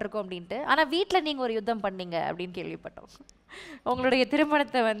கேள்விப்பட்டிருக்கோம் அப்படின்ட்டு. ஆனால் வீட்டில் நீங்கள் ஒரு யுத்தம் பண்ணீங்க அப்படின்னு கேள்விப்பட்டோம். உங்களுடைய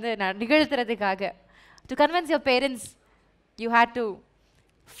திருமணத்தை வந்து நிகழ்த்துறதுக்காக to convince your parents you had to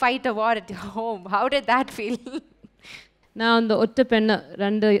fight a war at home. How did that feel? நான் அந்த ஒற்றை பெண்ணு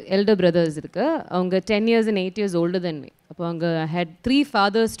 2 elder brothers இருக்கு. அவங்க 10 years and 8 years older than me. அப்போ அவங்க had 3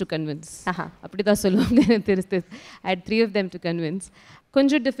 fathers to convince. அப்படி தான் சொல்லுவாங்க. I had 3 of them to convince.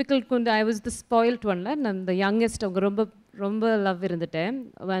 கொஞ்சம் டிஃபிகல்ட். கொஞ்சம் ஐ வாஸ் த ஸ்பாயில்ட் ஒன்ல. நான் இந்த யங்கஸ்ட். அவங்க ரொம்ப ரொம்ப லவ் இருந்துட்டேன்.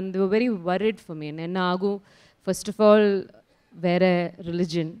 And they were very worried for me. என்ன ஆகும், ஃபர்ஸ்ட் ஆஃப் ஆல் வேறு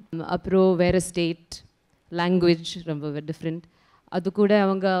ரிலிஜன், அப்புறம் வேறு ஸ்டேட், லாங்குவேஜ் ரொம்ப டிஃப்ரெண்ட். அது கூட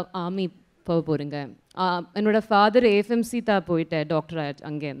அவங்க ஆர்மி போக போகிறீங்க. என்னோட ஃபாதர் AFMC தான் போயிட்டேன் டாக்டர்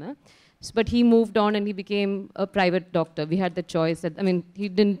அங்கேருந்து. But he moved on and he became a private doctor. We had the choice. I mean, he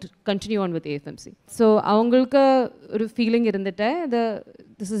didn't continue on with AFMC. So, avungalukku oru feeling irundite,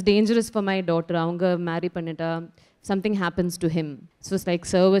 this is dangerous for my daughter. Avanga marry pannita, something happens to him. So it's like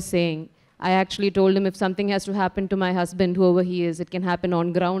sir was saying, I actually told him if something has to happen to my husband, whoever he is, it can happen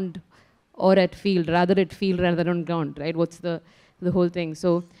on ground or at field, rather at field rather than on ground, right? What's the whole thing?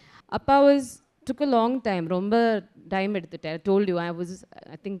 So, Appa took a long time. Romba time எடுத்துட்டு. I told you,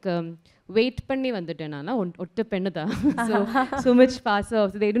 I think wait பண்ணி வந்துட்டேன் நான். ஒட்ட பெண்ணு தான். So much faster.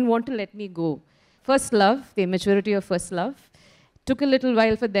 So they didn't want to let me go. First love, the maturity of first love, took a little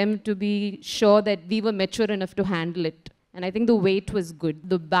while for them to be sure that we were mature enough to handle it. And I think the wait was good.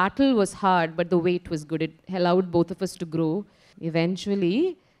 The battle was hard, but the wait was good. It allowed both of us to grow. Eventually,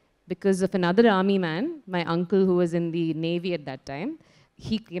 because of another army man, my uncle who was in the Navy at that time,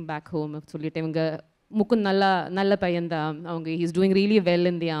 he came back home. சொல்லிட்டேங்க Mukund நல்ல பையன் தான், அவங்க he's doing really well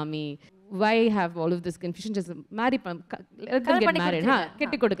in the army. Why have all of this confusion? Just marry, let them get married.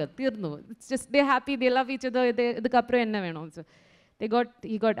 கெட்டி கொடுக்க தீர்ந்து. It's just they're happy, they love each other. இதுக்கு அப்புறம் என்ன வேணும்? So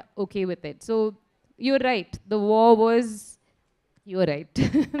he got okay with it. So you're right, the war was, you're right.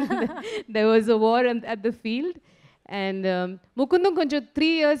 There was a war at the field. And முகுந்தும் கொஞ்சம் 3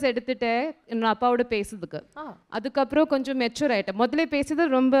 years எடுத்துட்டு என்னோட அப்பாவோட பேசுறதுக்கு. அதுக்கப்புறம் கொஞ்சம் மெச்சூர் ஆகிட்டேன். முதல்ல பேசுறது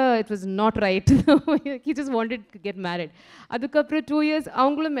ரொம்ப it was not right. He just wanted to get married. அதுக்கப்புறம் 2 years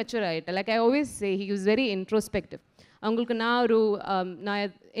அவங்களும் மெச்சூர் ஆகிட்டேன். Like I always say he was very introspective. அவங்களுக்கு நான்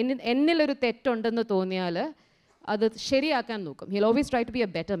എന്നിൽ ഒരു തെറ്റുണ്ടെന്ന് തോന്നിയാൽ അത് ശരിയാക്കാൻ നോക്കും. He'll always try to be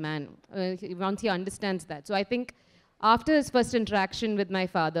a better man once he understands that. So I think after his first interaction with my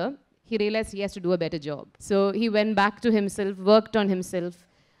father, he realized he has to do a better job. So he went back to himself, worked on himself,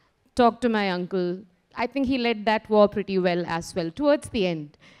 talked to my uncle. I think he led that war pretty well as well. Towards the end,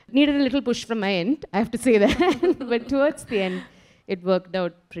 needed a little push from my end, I have to say that. But towards the end, it worked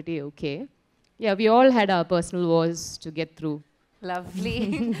out pretty okay. Yeah, we all had our personal wars to get through. Lovely.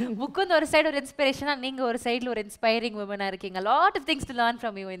 Mukund ஒரு side ஒரு இன்ஸ்பிரேஷனா, நீங்க ஒரு சைடுல ஒரு inspiring உமனா இருக்கீங்க. Lot of things to learn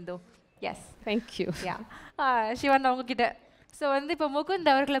from you Hindu. S, thank you. யா சிவன் உங்ககிட்ட. So வந்து இப்போ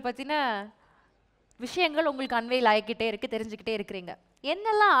முகுந்த் அவர்களை பற்றின விஷயங்கள் உங்களுக்கு அன்வைல் ஆகிக்கிட்டே இருக்குது, தெரிஞ்சுக்கிட்டே இருக்கிறீங்க.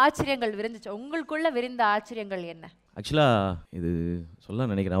 என்னெல்லாம் ஆச்சரியங்கள் விரிஞ்சிச்சு உங்களுக்குள்ள? விரிந்த ஆச்சரியங்கள் என்ன? ஆக்சுவலாக இது சொல்ல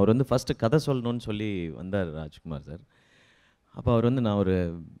நினைக்கிறேன். அவர் வந்து ஃபஸ்ட்டு கதை சொல்லணும்னு சொல்லி வந்தார் ராஜ்குமார் சார். அப்போ அவர் வந்து நான் ஒரு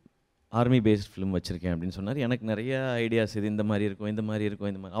ஆர்மி பேஸ்ட் ஃபிலிம் வச்சுருக்கேன் அப்படின்னு சொன்னார். எனக்கு நிறைய ஐடியாஸ், இது இந்த மாதிரி இருக்கும், இந்த மாதிரி இருக்கும்,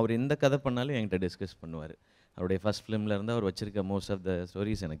 இந்த மாதிரி. அவர் எந்த கதை பண்ணாலும் என்கிட்ட டிஸ்கஸ் பண்ணுவார். அவருடைய ஃபஸ்ட் ஃபிலிமில் இருந்து அவர் வச்சுருக்க மோஸ்ட் ஆஃப் த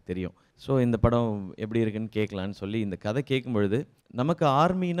ஸ்டோரிஸ் எனக்கு தெரியும். ஸோ இந்த படம் எப்படி இருக்குன்னு கேட்கலான்னு சொல்லி இந்த கதை கேட்கும் பொழுது நமக்கு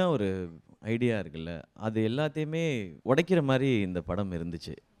ஆர்மின்னா ஒரு ஐடியா இருக்குல்ல, அது எல்லாத்தையுமே உடைக்கிற மாதிரி இந்த படம்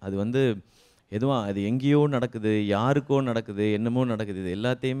இருந்துச்சு. அது வந்து எதுவும் அது எங்கேயோ நடக்குது, யாருக்கோ நடக்குது, என்னமோ நடக்குது, இது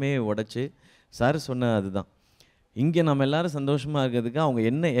எல்லாத்தையுமே உடைச்சி சார் சொன்ன அதுதான், இங்கே நம்ம எல்லோரும் சந்தோஷமாக இருக்கிறதுக்கு அவங்க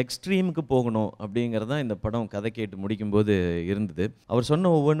என்ன எக்ஸ்ட்ரீமுக்கு போகணும் அப்படிங்கிறது தான் இந்த படம் கதை கேட்டு முடிக்கும்போது இருந்தது. அவர்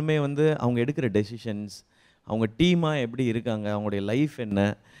சொன்ன ஒவ்வொன்றுமே வந்து அவங்க எடுக்கிற டெசிஷன்ஸ், அவங்க டீமாக எப்படி இருக்காங்க, அவங்களுடைய லைஃப் என்ன,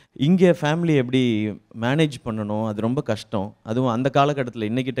 இங்கே ஃபேமிலி எப்படி மேனேஜ் பண்ணணும், அது ரொம்ப கஷ்டம். அதுவும் அந்த காலகட்டத்தில்,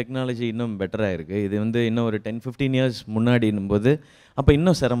 இன்றைக்கி டெக்னாலஜி இன்னும் பெட்டராக இருக்குது, இது வந்து இன்னும் ஒரு 10-15 இயர்ஸ் முன்னாடின்னும்போது அப்போ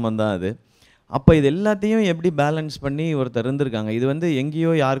இன்னும் சிரமம் தான் அது. அப்போ இது எல்லாத்தையும் எப்படி பேலன்ஸ் பண்ணி ஒருத்தர் இருந்திருக்காங்க. இது வந்து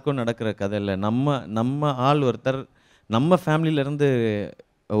எங்கேயோ யாருக்கும் நடக்கிற கதை இல்லை. நம்ம ஆள் ஒருத்தர், நம்ம ஃபேமிலியிலேருந்து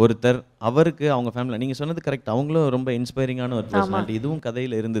ஒருத்தர், அவருக்கு அவங்க ஃபேமிலி, நீங்கள் சொன்னது கரெக்ட், அவங்களும் ரொம்ப இன்ஸ்பைரிங்கான ஒரு பர்சனாலிட்டி. இதுவும்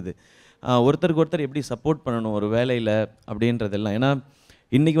கதையில் இருந்தது. ஒருத்தருக்கு ஒருத்தர் எப்படி சப்போர்ட் பண்ணணும் ஒரு வேலையில் அப்படின்றதெல்லாம். ஏன்னா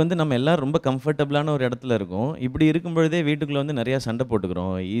இன்றைக்கி வந்து நம்ம எல்லோரும் ரொம்ப கம்ஃபர்டபுளான ஒரு இடத்துல இருக்கோம். இப்படி இருக்கும் பொழுதே வீட்டுக்குள்ளே வந்து நிறையா சண்டை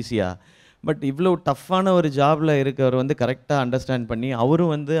போட்டுக்கிறோம் ஈஸியாக. பட் இவ்வளோ டஃப்பான ஒரு ஜாபில் இருக்கவர் வந்து கரெக்டாக அண்டர்ஸ்டாண்ட் பண்ணி,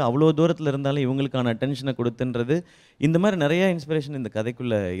 அவரும் வந்து அவ்வளோ தூரத்தில் இருந்தாலும் இவங்களுக்கான அட்டென்ஷனை கொடுத்துன்றது, இந்த மாதிரி நிறையா இன்ஸ்பிரேஷன் இந்த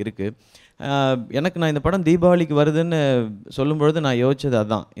கதைக்குள்ளே இருக்குது. எனக்கு நான் இந்த படம் தீபாவளிக்கு வருதுன்னு சொல்லும்பொழுது நான் யோசிச்சது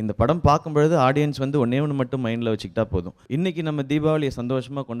அதுதான். இந்த படம் பார்க்கும்பொழுது ஆடியன்ஸ் வந்து ஒன்றே ஒன்று மட்டும் மைண்டில் வச்சுக்கிட்டா போதும், இன்றைக்கி நம்ம தீபாவளியை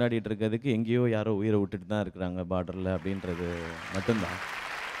சந்தோஷமாக கொண்டாடிட்டு இருக்கிறதுக்கு எங்கேயோ யாரோ உயிரை விட்டுட்டு தான் இருக்கிறாங்க பார்டரில் அப்படின்றது மட்டும்தான்.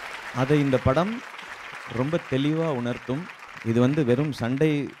 அதை இந்த படம் ரொம்ப தெளிவாக உணர்த்தும். இது வந்து வெறும் சண்டை,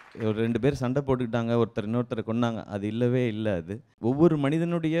 ஒரு 2 பேர் சண்டை போட்டுக்கிட்டாங்க, ஒருத்தர் இன்னொருத்தரை கொண்டாங்க, அது இல்லவே இல்லை. அது ஒவ்வொரு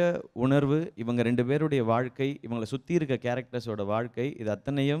மனிதனுடைய உணர்வு, இவங்க 2 பேருடைய வாழ்க்கை, இவங்களை சுற்றி இருக்க கேரக்டர்ஸோட வாழ்க்கை, இது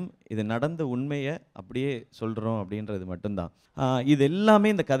அத்தனையும் இது நடந்த உண்மையை அப்படியே சொல்கிறோம் அப்படின்றது மட்டும்தான். இது எல்லாமே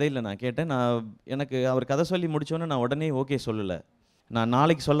இந்த கதையில் நான் கேட்டேன். எனக்கு அவர் கதை சொல்லி முடித்தோன்னே நான் உடனே ஓகே சொல்லலை, நான்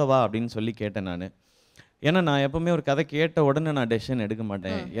நாளைக்கு சொல்லவா அப்படின்னு சொல்லி கேட்டேன் நான். ஏன்னா நான் எப்போவுமே ஒரு கதை கேட்ட உடனே நான் டெசிஷன் எடுக்க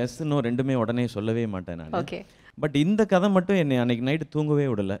மாட்டேன், எஸ் நோ ரெண்டுமே உடனே சொல்லவே மாட்டேன் நான். பட் இந்த கதை மட்டும் என்னை அன்றைக்கி நைட்டு தூங்கவே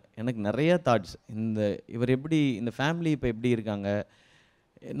விடலை. எனக்கு நிறையா தாட்ஸ், இவர் எப்படி, இந்த ஃபேமிலி இப்போ எப்படி இருக்காங்க,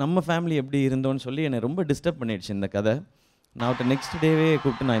 நம்ம ஃபேமிலி எப்படி இருந்தோன்னு சொல்லி என்னை ரொம்ப டிஸ்டர்ப் பண்ணிடுச்சு இந்த கதை. நான் அவர்கிட்ட நெக்ஸ்ட் டேவே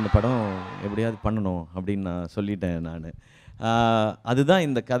கூப்பிட்டு நான் இந்த படம் எப்படியாவது பண்ணணும் அப்படின்னு நான் சொல்லிட்டேன் நான். அதுதான்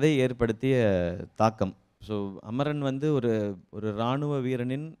இந்த கதை ஏற்படுத்திய தாக்கம். ஸோ அமரன் வந்து ஒரு இராணுவ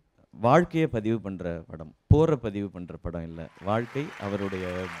வீரனின் வாழ்க்கையை பதிவு பண்ணுற படம், போரை பதிவு பண்ணுற படம் இல்லை, வாழ்க்கை அவருடைய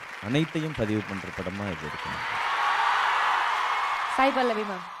அனைத்தையும் பதிவு பண்ணுற படமாக இது இருக்கு. சாய் பல்லவி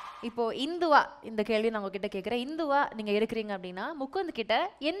மேம், இப்போ இந்துவா இந்த கேள்வி நான் உங்ககிட்ட கேட்குறேன். இந்துவா நீங்கள் இருக்கிறீங்க அப்படின்னா முகுந்த் கிட்ட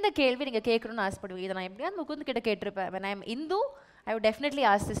எந்த கேள்வி நீங்கள் கேட்கணும்னு ஆசைப்படுவீங்க? இதை நான் எப்படியாவது முகுந்த் கிட்ட கேட்டிருப்பேன், when I am Hindu I would definitely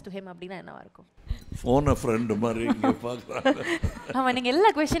ask this to him அப்படின்னா என்னவா இருக்கும்? ஃபோனை ஃப்ரெண்டு மாதிரி இங்கே பார்க்குறாங்க. ஆமாம், நீங்கள்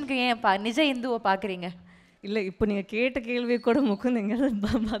எல்லா கொஷனுக்கு ஏன்ப்பா நிஜ இந்துவை பார்க்குறீங்க? இல்லை, இப்போ நீங்கள் கேட்ட கேள்வி கூட முகுந்த்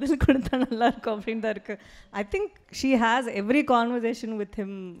எங்கேயாவது பதில் கொடுத்தா நல்லாயிருக்கும் அப்படின்னு தான் இருக்குது. I think she has every conversation with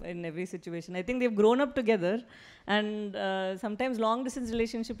him in every situation. I think Dev grown up together and sometimes long distance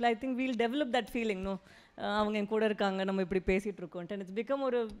ரிலேஷன்ஷிப்பில் I think wheel develop that feeling. No, அவங்க என் கூட இருக்காங்க, நம்ம இப்படி பேசிகிட்டு இருக்கோன்ட்டு. அண்ட் இட்ஸ் பிகம்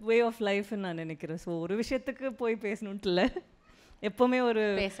ஒரு வே ஆஃப் லைஃப்னு நான் நினைக்கிறேன். ஸோ ஒரு விஷயத்துக்கு போய் பேசணுன்ட்டு இல்லை, எப்போவுமே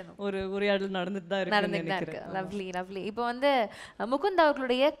ஒரு உரையாடல் நடந்துட்டு தான் இருக்கு. Lovely lovely. இப்போ வந்து முகுந்த்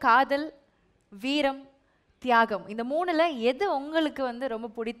அவர்களுடைய காதல், வீரம், தியாகம், இந்த 3ல் எது உங்களுக்கு வந்து ரொம்ப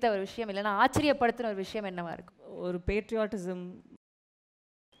பிடித்த ஒரு விஷயம், இல்லைன்னா ஆச்சரியப்படுத்தின ஒரு விஷயம் என்னவா இருக்கும்? ஒரு பேட்ரியாட்டிசம்.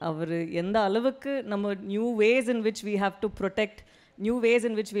 அவர் எந்த அளவுக்கு நம்ம new ways in which we have to protect, new ways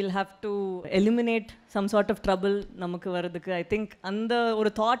in which will have to eliminate some sort of trouble நமக்கு வர்றதுக்கு, ஐ திங்க் அந்த ஒரு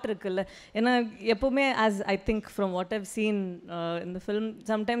தாட் இருக்குல்ல. ஏன்னா எப்போவுமே as I think from what I've seen இந்த ஃபிலிம்,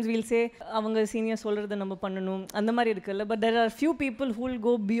 சம்டைம்ஸ் வீல் சே அவங்க senior சொல்கிறத நம்ம பண்ணணும் அந்த மாதிரி இருக்குல்ல. But there are few people who will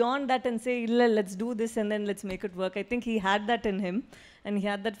go beyond that and say இல்லை, let's do this and then let's make it work. I think he had that in him and he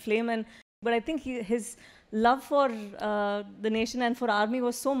had that flame. And but I think his love for the nation and for army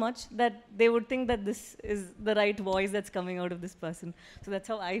was so much that they would think that this is the right voice that's coming out of this person. So that's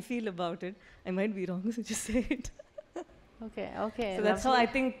how I feel about it. I might be wrong, so just say it. Okay. So that's how I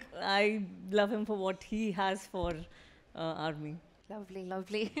think I love him for what he has for army.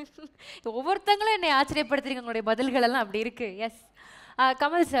 Lovely. ஒவ்வொருத்தங்களும் என்னை ஆச்சரியப்படுத்துறீங்க, உங்களுடைய பதில்கள் எல்லாம் அப்படி இருக்கு. S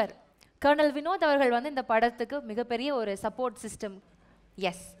Kamal sir, kernel Vinod அவர்கள் வந்து இந்த படத்துக்கு மிகப்பெரிய ஒரு support system.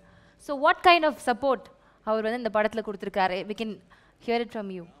 S. So what kind of support அவர் வந்து இந்த படத்தில் கொடுத்துருக்காரு? We can hear it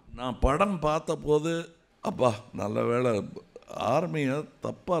from you. நான் படம் பார்த்த போது அப்பா நல்ல வேளை ஆர்மியை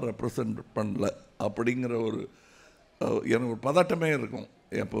தப்பாக ரெப்ரசன்ட் பண்ணல அப்படிங்கிற ஒரு எனக்கு ஒரு பதட்டமே இருக்கும்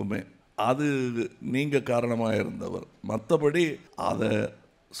எப்போவுமே. அது நீங்கள் காரணமாக இருந்தவர். மற்றபடி அதை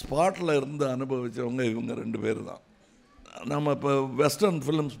ஸ்பாட்டில் இருந்து அனுபவித்தவங்க இவங்க 2 பேர் தான். நம்ம இப்போ வெஸ்டர்ன்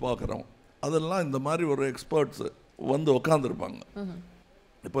ஃபிலிம்ஸ் பார்க்குறோம், அதெல்லாம் இந்த மாதிரி ஒரு எக்ஸ்பர்ட்ஸு வந்து உக்காந்துருப்பாங்க.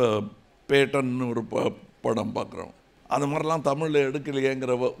 இப்போ பேட்டன்னு ஒரு படம் பார்க்குறோம், அது மாதிரிலாம் தமிழில்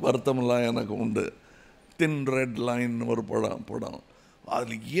எடுக்கலையேங்கிற வருத்தமெல்லாம் எனக்கு உண்டு. தின் ரெட் லைன் ஒரு படம்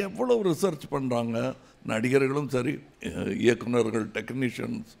அதில் எவ்வளோ ரிசர்ச் பண்ணுறாங்க நடிகர்களும் சரி, இயக்குநர்கள்,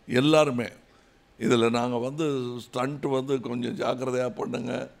 டெக்னீஷியன்ஸ் எல்லாருமே. இதில் நாங்கள் வந்து ஸ்டண்ட்டு வந்து கொஞ்சம் ஜாக்கிரதையாக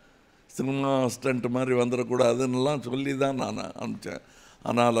பண்ணுங்க, சினிமா ஸ்டண்ட் மாதிரி வந்துடக்கூடாதுன்னெலாம் சொல்லி தான் நான் அனுப்பிச்சேன்.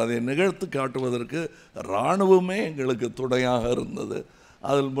 ஆனால் அதை நிகழ்த்து காட்டுவதற்கு இராணுவமே எங்களுக்கு துணையாக இருந்தது.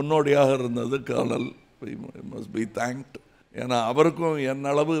 அதில் முன்னோடியாக இருந்தது கர்னல். Must be thanked. ஏன்னா அவருக்கும்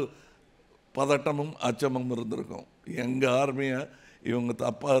என்னளவு பதட்டமும் அச்சமும் இருந்திருக்கும், எங்கள் ஆர்மியை இவங்க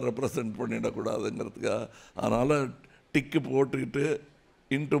தப்பாக ரெப்ரசன்ட் பண்ணிடக்கூடாதுங்கிறதுக்காக. அதனால் டிக்கு போட்டுக்கிட்டு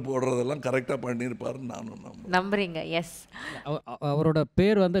இன்ட்டு போடுறதெல்லாம் கரெக்டாக பண்ணியிருப்பாருன்னு நானும் நம்புறீங்க. எஸ். அவரோட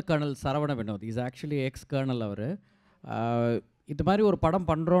பேர் வந்து kernel Saravana Vinod. Is actually X kernel. அவர் இது மாதிரி ஒரு படம்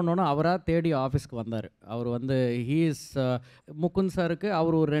பண்ணுறோன்னு அவராக தேடி ஆஃபீஸ்க்கு வந்தார். அவர் வந்து ஹீஸ் முகுந்த் சாருக்கு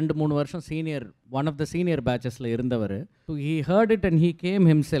அவர் ஒரு 2-3 வருஷம் senior, one of the senior பேச்சஸில் இருந்தவர். So he hurt it and he came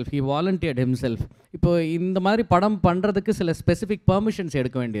himself, he வாலண்டியர்ட் himself. இப்போ இந்த மாதிரி படம் பண்ணுறதுக்கு சில ஸ்பெசிஃபிக் பெர்மிஷன்ஸ்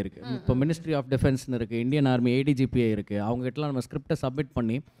எடுக்க வேண்டியிருக்கு. இப்போ மினிஸ்ட்ரி ஆஃப் டிஃபென்ஸ்னு இருக்குது, இந்தியன் ஆர்மி ADGPA இருக்குது. அவங்ககிட்டலாம் நம்ம ஸ்கிரிப்டை சப்மிட்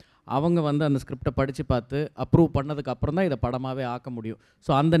பண்ணி அவங்க வந்து அந்த ஸ்கிரிப்டை படித்து பார்த்து அப்ரூவ் பண்ணதுக்கு அப்புறம் தான் இதை படமாகவே ஆக்க முடியும்.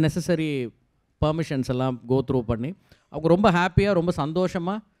 ஸோ அந்த நெசசரி பெர்மிஷன்ஸ் எல்லாம் கோ த்ரூ பண்ணி அவங்க ரொம்ப ஹாப்பியாக ரொம்ப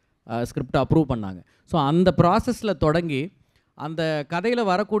சந்தோஷமாக ஸ்கிரிப்டை அப்ரூவ் பண்ணாங்க. ஸோ அந்த ப்ராசஸில் தொடங்கி அந்த கதையில்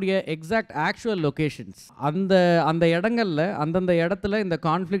வரக்கூடிய எக்ஸாக்ட் ஆக்சுவல் லொக்கேஷன்ஸ், அந்த இடங்களில் அந்தந்த இடத்துல இந்த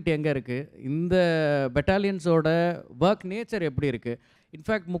கான்ஃப்ளிக்ட் எங்கே இருக்குது, இந்த பெட்டாலியன்ஸோட ஒர்க் நேச்சர் எப்படி இருக்குது.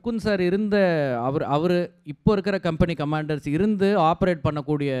 இன்ஃபேக்ட் முகுந்த் சார் இருந்த அவர் இப்போ இருக்கிற கம்பெனி கமாண்டர்ஸ் இருந்து ஆப்ரேட்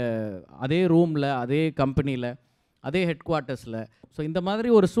பண்ணக்கூடிய அதே ரூமில், அதே கம்பெனியில், அதே ஹெட் குவார்ட்டர்ஸில். ஸோ இந்த மாதிரி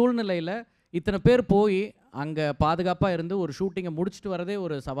ஒரு சூழ்நிலையில் இத்தனை பேர் போய் அங்கே பாதுகாப்பாக இருந்து ஒரு ஷூட்டிங்கை முடிச்சுட்டு வரதே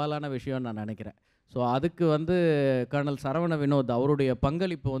ஒரு சவாலான விஷயம்னு நான் நினைக்கிறேன். ஸோ அதுக்கு வந்து கர்னல் சரவண வினோத் அவருடைய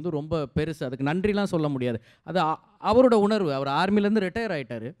பங்களிப்பு வந்து ரொம்ப பெருசு. அதுக்கு நன்றிலாம் சொல்ல முடியாது. அது அவரோட உணர்வு. அவர் ஆர்மிலேருந்து ரிட்டையர்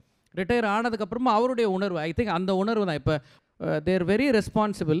ஆகிட்டார். ரிட்டையர் ஆனதுக்கப்புறமா அவருடைய உணர்வு, ஐ திங்க் அந்த உணர்வு தான். இப்போ தேர் very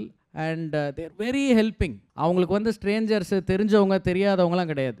responsible and there very helping. அவங்களுக்கு வந்து ஸ்ட்ரேஞ்சர்ஸு, தெரிஞ்சவங்க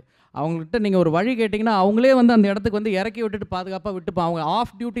தெரியாதவங்களாம் கிடையாது. அவங்ககிட்ட நீங்கள் ஒரு வழி கேட்டிங்கன்னா அவங்களே வந்து அந்த இடத்துக்கு வந்து இறக்கி விட்டுட்டு பாதுகாப்பாக விட்டுப்போம். அவங்க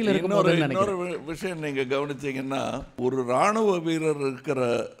ஆஃப் டியூட்டியில் இருக்கும்போது. இன்னொரு விஷயம் நீங்கள் கவனிச்சிங்கன்னா, ஒரு இராணுவ வீரர் இருக்கிற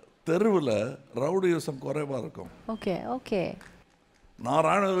தெருவில் ரவுடியூசம் குறைவாக இருக்கும். Okay okay. நான்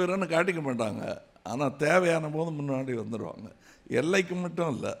இராணுவ வீரர்னு காட்டிக்க மாட்டாங்க, ஆனால் தேவையான போது முன்னாடி வந்துடுவாங்க. எல்லைக்கு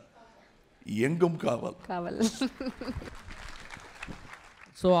மட்டும் இல்லை, எங்கும் காவல்.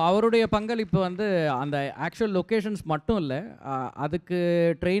 ஸோ அவருடைய பங்களிப்பு வந்து அந்த ஆக்சுவல் லொக்கேஷன்ஸ் மட்டும் இல்லை, அதுக்கு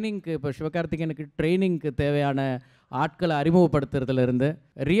ட்ரைனிங்க்கு, இப்போ சிவகார்த்திகேயனுக்கு ட்ரைனிங்க்கு தேவையான ஆட்களை அறிமுகப்படுத்துறதுலேருந்து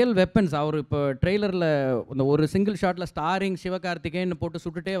ரியல் வெப்பன்ஸ். அவர் இப்போ ட்ரெய்லரில் இந்த ஒரு சிங்கிள் ஷாட்டில் ஸ்டாரிங் சிவகார்த்திகேயன் போட்டு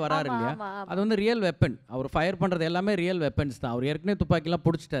சுட்டுட்டே வராரு இல்லையா, அது வந்து ரியல் வெப்பன். அவர் ஃபயர் பண்ணுறது எல்லாமே ரியல் வெப்பன்ஸ் தான். அவர் ஏற்கனவே துப்பாக்கிலாம்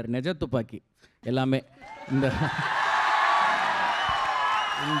பிடிச்சிட்டாரு, நெஜ துப்பாக்கி எல்லாமே. இந்த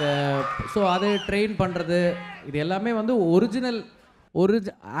ஸோ அதை ட்ரெயின் பண்ணுறது இது எல்லாமே வந்து ஒரு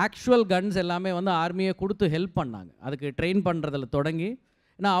ஆக்சுவல் கன்ஸ் எல்லாமே வந்து ஆர்மியை கொடுத்து ஹெல்ப் பண்ணாங்க. அதுக்கு ட்ரெயின் பண்ணுறதில் தொடங்கி,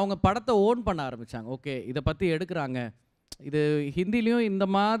 ஏன்னா அவங்க படத்தை ஓன் பண்ண ஆரம்பித்தாங்க. ஓகே, இதை பற்றி எடுக்கிறாங்க, இது ஹிந்திலையும் இந்த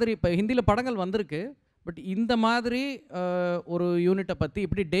மாதிரி, இப்போ ஹிந்தியில் படங்கள் வந்திருக்கு, பட் இந்த மாதிரி ஒரு யூனிட்டை பற்றி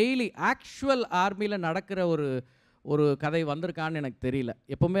இப்படி டெய்லி ஆக்சுவல் ஆர்மியில் நடக்கிற ஒரு கதை வந்திருக்கான்னு எனக்கு தெரியல.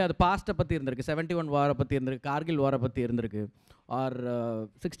 எப்போவுமே அது பாஸ்ட்டை பற்றி இருந்திருக்கு, 71 வாரை பற்றி இருந்திருக்கு, கார்கில் வாரை பற்றி இருந்திருக்கு, ஆர்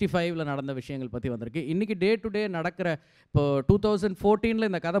 65 நடந்த விஷயங்கள் பற்றி வந்திருக்கு. இன்றைக்கி டே டு டே நடக்கிற, இப்போ 2014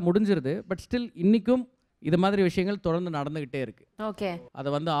 இந்த கதை முடிஞ்சிருது, பட் ஸ்டில் இன்றைக்கும் இது மாதிரி விஷயங்கள் தொடர்ந்து நடந்துக்கிட்டே இருக்குது. ஓகே, அதை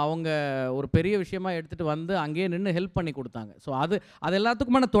வந்து அவங்க ஒரு பெரிய விஷயமாக எடுத்துகிட்டு வந்து அங்கேயே நின்று ஹெல்ப் பண்ணி கொடுத்தாங்க. ஸோ அது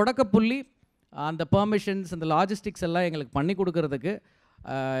எல்லாத்துக்குமான தொடக்க புள்ளி அந்த பெர்மிஷன்ஸ், அந்த லாஜிஸ்டிக்ஸ் எல்லாம் எங்களுக்கு பண்ணி கொடுக்கறதுக்கு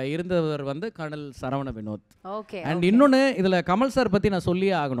இருந்தவர் வந்து kernel Saravana Vinod. Okay. And இன்னொன்று இதில் கமல் சார் பற்றி நான்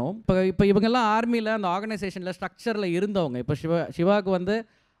சொல்லியே ஆகணும். இப்போ இவங்கெல்லாம் ஆர்மியில் அந்த ஆர்கனைசேஷனில் ஸ்ட்ரக்சரில் இருந்தவங்க. இப்போ சிவாவுக்கு வந்து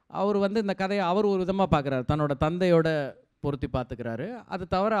அவர் வந்து இந்த கதையை அவர் ஒரு விதமாக பார்க்குறாரு, தன்னோட தந்தையோட பொருத்தி பார்த்துக்கிறாரு. அது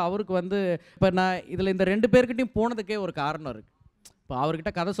தவிர அவருக்கு வந்து இப்போ நான் இதில் இந்த 2 பேர்கிட்டையும் போனதுக்கே ஒரு காரணம் இருக்குது. இப்போ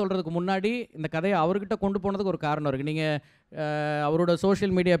அவர்கிட்ட கதை சொல்கிறதுக்கு முன்னாடி இந்த கதையை அவர்கிட்ட கொண்டு போனதுக்கு ஒரு காரணம் இருக்குது. நீங்கள் அவரோட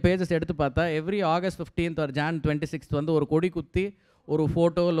சோஷியல் மீடியா பேஜஸ் எடுத்து பார்த்தா every August 15th or Jan 26th வந்து ஒரு கொடி குத்தி ஒரு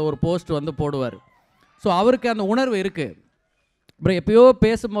ஃபோட்டோ இல்லை ஒரு போஸ்ட் வந்து போடுவார். ஸோ அவருக்கு அந்த உணர்வு இருக்குது. அப்புறம் எப்பயோ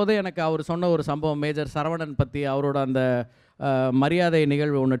பேசும்போது எனக்கு அவர் சொன்ன ஒரு சம்பவம் மேஜர் சரவணன் பற்றி, அவரோட அந்த மரியாதை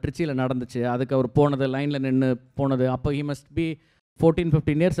நிகழ்வு ஒன்று ட்ரிச்சியில் நடந்துச்சு. அதுக்கு அவர் போனது, லைனில் நின்று போனது, அப்போ ஹி மஸ்ட் பி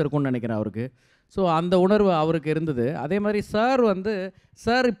 14-15 இயர்ஸ் இருக்கும்னு நினைக்கிறேன் அவருக்கு. ஸோ அந்த உணர்வு அவருக்கு இருந்தது. அதே மாதிரி சார் வந்து,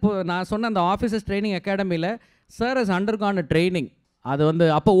 சார் இப்போ நான் சொன்ன அந்த ஆஃபீஸர்ஸ் ட்ரைனிங் அகாடமியில் சார் ஹஸ் அண்டர்கான் ட்ரைனிங். அது வந்து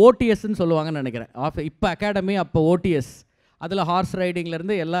அப்போ ஓடிஎஸ்ன்னு சொல்லுவாங்கன்னு நினைக்கிறேன். இப்போ அகாடமி, அப்போ ஓடிஎஸ். அதில் ஹார்ஸ்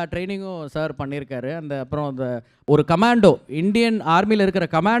ரைடிங்லேருந்து எல்லா ட்ரைனிங்கும் சார் பண்ணியிருக்காரு. அந்த அப்புறம் அந்த ஒரு கமாண்டோ, இந்தியன் ஆர்மியில் இருக்கிற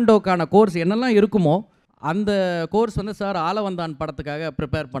கமாண்டோக்கான கோர்ஸ் என்னெல்லாம் இருக்குமோ அந்த கோர்ஸ் வந்து சார் ஆலவந்தான் படத்துக்காக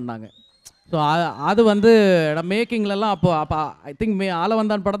ப்ரிப்பேர் பண்ணாங்க. ஸோ அது வந்து மேக்கிங்லலாம் அப்போ ஐ திங்க்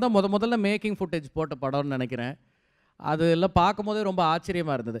ஆலவந்தான் படம் தான் முதல்ல மேக்கிங் ஃபுட்டேஜ் போட்ட படம்னு நினைக்கிறேன். அது எல்லாம் பார்க்கும்போதே ரொம்ப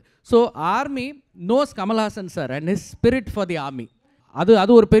ஆச்சரியமாக இருந்தது. So army nose Kamal Haasan sir and his spirit for the army.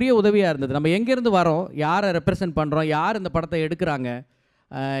 அது ஒரு பெரிய உதவியாக இருந்தது. நம்ம எங்கேருந்து வரோம், யாரை ரெப்ரசன்ட் பண்ணுறோம், யார் இந்த படத்தை எடுக்கிறாங்க,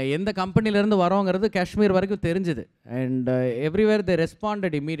 எந்த கம்பெனிலேருந்து வரோங்கிறது காஷ்மீர் வரைக்கும் தெரிஞ்சுது. And everywhere they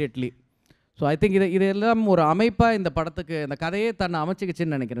responded immediately. So I think இது எல்லாம் ஒரு அமைப்பாக இந்த படத்துக்கு, இந்த கதையே தன்னை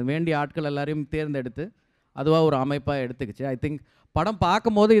அமைச்சிக்கிச்சின்னு நினைக்கிறேன். வேண்டிய ஆட்கள் எல்லாரையும் தேர்ந்தெடுத்து அதுவாக ஒரு அமைப்பாக எடுத்துக்கிச்சு. ஐ திங்க் படம்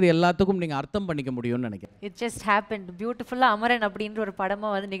பார்க்கும்போது இது எல்லாத்துக்கும் நீங்கள் அர்த்தம் பண்ணிக்க முடியும்னு நினைக்கிறேன். இட் ஜஸ்ட் ஹேப்பன் பியூட்டிஃபுல்லாக அமரன் அப்படின்ற ஒரு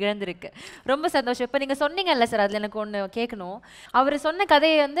படமாக வந்து நிகழ்ந்திருக்கு. ரொம்ப சந்தோஷம். இப்போ நீங்கள் சொன்னீங்கல்ல சார், அதில் எனக்கு ஒன்று கேட்கணும். அவர் சொன்ன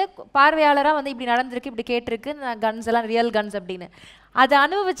கதையை வந்து பார்வையாளராக வந்து இப்படி நடந்திருக்கு, இப்படி கேட்டிருக்கு, கன்ஸ் எல்லாம் ரியல் கன்ஸ் அப்படின்னு. அதை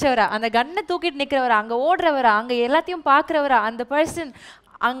அனுபவிச்சவரா, அந்த கன்னை தூக்கிட்டு நிற்கிறவரா, அங்கே ஓடுறவரா, அங்கே எல்லாத்தையும் பார்க்குறவரா, அந்த பர்சன்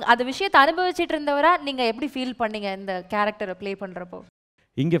அந்த விஷயத்தை அனுபவிச்சுட்டு இருந்தவரா நீங்கள் எப்படி ஃபீல் பண்ணீங்க இந்த கேரக்டரை ப்ளே பண்ணுறப்போ?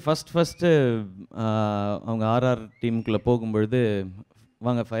 இங்கே ஃபஸ்ட்டு அவங்க ஆர்ஆர் டீமுக்குள்ளே போகும்பொழுது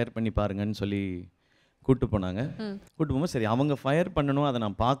வாங்க ஃபயர் பண்ணி பாருங்கன்னு சொல்லி கூப்பிட்டு போனாங்க. கூப்பிட்டு போகும்போது சரி அவங்க ஃபயர் பண்ணணும், அதை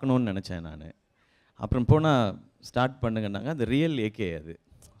நான் பார்க்கணுன்னு நினச்சேன் நான். அப்புறம் போனால் ஸ்டார்ட் பண்ணுங்கன்னாங்க. அது ரியல் ஏகே அது.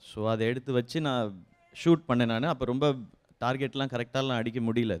 ஸோ அதை எடுத்து வச்சு நான் ஷூட் பண்ணேன் நான். அப்போ ரொம்ப டார்கெட்லாம் கரெக்டாலாம் அடிக்க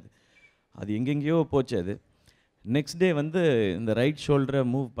முடியல. அது எங்கெங்கேயோ போச்சு. அது நெக்ஸ்ட் டே வந்து இந்த ரைட் ஷோல்டரை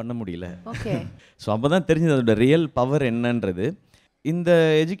மூவ் பண்ண முடியல. ஸோ அப்போ தான் தெரிஞ்சது அதோட ரியல் பவர் என்னன்றது. இந்த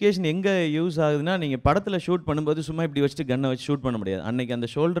எஜுகேஷன் எங்கே யூஸ் ஆகுதுன்னா, நீங்கள் படத்தில் ஷூட் பண்ணும்போது சும்மா இப்படி வச்சுட்டு கன்னை வச்சு ஷூட் பண்ண முடியாது. அன்றைக்கி அந்த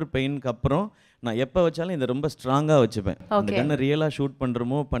ஷோல்டர் பெயினுக்கு அப்புறம் நான் எப்போ வச்சாலும் இதை ரொம்ப ஸ்ட்ராங்காக வச்சுப்பேன். அந்த கன்னை ரியலாக ஷூட்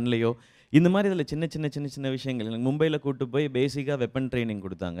பண்ணுறோமோ பண்ணலையோ, இந்த மாதிரி இதில் சின்ன விஷயங்கள். எனக்கு மும்பையில் கூப்பிட்டு போய் பேசிக்காக வெப்பன் ட்ரைனிங்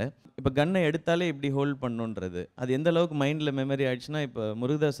கொடுத்தாங்க. இப்போ கன்னை எடுத்தாலே இப்படி ஹோல்ட் பண்ணுன்றது அது எந்த அளவுக்கு மைண்டில் மெமரி ஆகிடுச்சுன்னா, இப்போ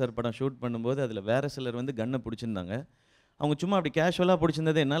முருகதாஸ் சார் படம் ஷூட் பண்ணும்போது அதில் வேறு சிலர் வந்து கன்னை பிடிச்சிருந்தாங்க. அவங்க சும்மா அப்படி கேஷுவலாக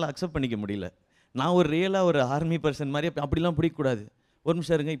பிடிச்சிருந்ததை என்னால் அக்செப்ட் பண்ணிக்க முடியல. நான் ஒரு ரியலாக ஒரு ஆர்மி பர்சன் மாதிரி அப்படிலாம் பிடிக்கக்கூடாது. ஒரு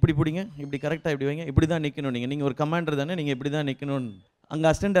நிமிஷம் இருங்க, இப்படி பிடிங்க, இப்படி கரெக்டாக இப்படி வைங்க, இப்படி தான் நிற்கணும், நீங்கள் ஒரு கமாண்டர் தானே, நீங்கள் இப்படி தான் நிற்கணும்னு. அங்கே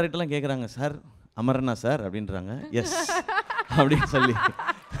அசிஸ்டன்ட் டைரக்டர்லாம் கேட்குறாங்க, சார் அமரனா சார் அப்படின்றாங்க. எஸ் அப்படின்னு சொல்லி.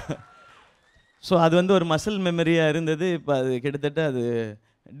 ஸோ அது வந்து ஒரு மசில் மெமரியாக இருந்தது. இப்போ அது கிட்டத்தட்ட அது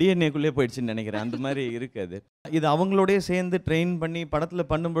டிஎன்ஏக்குள்ளே போயிடுச்சுன்னு நினைக்கிறேன். அந்த மாதிரி இருக்குது. இது அவங்களோடய சேர்ந்து ட்ரெயின் பண்ணி படத்தில்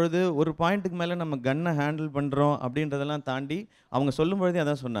பண்ணும்பொழுது ஒரு பாயிண்ட்டுக்கு மேலே நம்ம கன்னை ஹேண்டில் பண்ணுறோம் அப்படின்றதெல்லாம் தாண்டி அவங்க சொல்லும்பொழுதே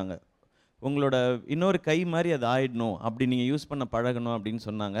அதான் சொன்னாங்க, உங்களோட இன்னொரு கை மாதிரி அது ஆயிடணும், அப்படி நீங்கள் யூஸ் பண்ண பழகணும் அப்படின்னு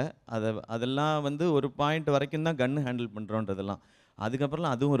சொன்னாங்க. அதெல்லாம் வந்து ஒரு பாயிண்ட் வரைக்கும் தான் கன்று ஹேண்டில் பண்ணுறோன்றதெல்லாம்.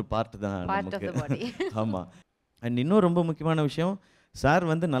 அதுக்கப்புறம்லாம் அதுவும் ஒரு பார்ட் தான் நமக்கு. ஆமாம். அண்ட் இன்னும் ரொம்ப முக்கியமான விஷயம், சார்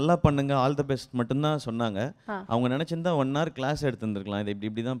வந்து நல்லா பண்ணுங்க, ஆல் த பெஸ்ட் மட்டும்தான் சொன்னாங்க. அவங்க நினச்சிருந்தா 1 hour கிளாஸ் எடுத்துருந்துருக்கலாம், இதை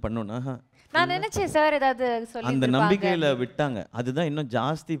இப்படி தான் பண்ணணும்னா. நான் நினைச்சேன் சார் ஏதாவது அந்த நம்பிக்கையில் விட்டாங்க. அதுதான் இன்னும்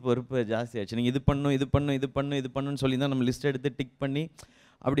ஜாஸ்தி பொறுப்பு ஜாஸ்தி ஆச்சு. நீங்கள் இது பண்ணும் இது பண்ணும் இது பண்ணும் இது பண்ணுன்னு சொல்லி தான் நம்ம லிஸ்ட் எடுத்து டிக் பண்ணி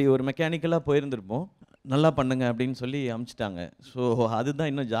அப்படி ஒரு மெக்கானிக்கலாக போயிருந்திருப்போம். நல்லா பண்ணுங்க அப்படின்னு சொல்லி அமுச்சிட்டாங்க. ஸோ அதுதான்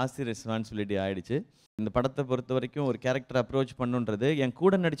இன்னும் ஜாஸ்தி ரெஸ்பான்சிபிலிட்டி ஆகிடுச்சு. இந்த படத்தை பொறுத்த வரைக்கும் ஒரு கேரக்டர் அப்ரோச் பண்ணுன்றது என்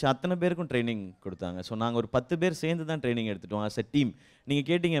கூட நடித்த அத்தனை பேருக்கும் ட்ரைனிங் கொடுத்தாங்க. ஸோ நாங்கள் ஒரு 10 பேர் சேர்ந்து தான் ட்ரைனிங் எடுத்துட்டோம் ஆஸ் எ டீம். நீங்கள்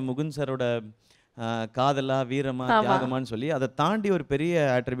கேட்டிங்க முகுந்த் சாரோட காதலா வீரமா தியாகமான்னு சொல்லி, அதை தாண்டி ஒரு பெரிய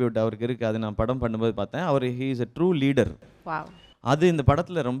ஆட்ரிபியூட் அவருக்கு இருக்குது. அது நான் படம் பண்ணும்போது பார்த்தேன். அவர் he is a true leader. அது இந்த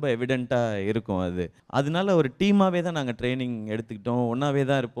படத்தில் ரொம்ப எவிடெண்ட்டாக இருக்கும். அதனால ஒரு டீமாகவே தான் நாங்கள் ட்ரைனிங் எடுத்துக்கிட்டோம். ஒன்றாவே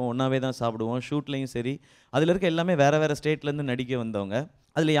தான் இருப்போம், ஒன்றாவே தான் சாப்பிடுவோம். ஷூட்லேயும் சரி, அதில் இருக்க எல்லாமே வேறு ஸ்டேட்லேருந்து நடிக்க வந்தவங்க.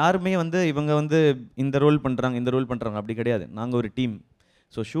 அதில் யாருமே வந்து இவங்க வந்து இந்த ரோல் பண்ணுறாங்க அப்படி கிடையாது. நாங்கள் ஒரு டீம்.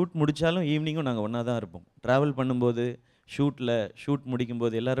 ஸோ ஷூட் முடித்தாலும் ஈவினிங்கும் நாங்கள் ஒன்றா தான் இருப்போம். ட்ராவல் பண்ணும்போது, ஷூட்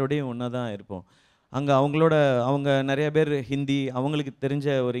முடிக்கும்போது எல்லாரோடையும் ஒன்றா தான் இருப்போம். அங்கே அவங்க நிறைய பேர் ஹிந்தி, அவங்களுக்கு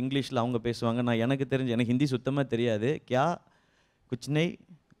தெரிஞ்ச ஒரு இங்கிலீஷில் அவங்க பேசுவாங்க. எனக்கு ஹிந்தி சுத்தமாக தெரியாது. கியா குச்னை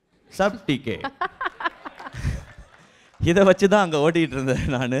சப் டிகே, இதை வச்சு தான் அங்கே ஓட்டிகிட்டு இருந்தேன்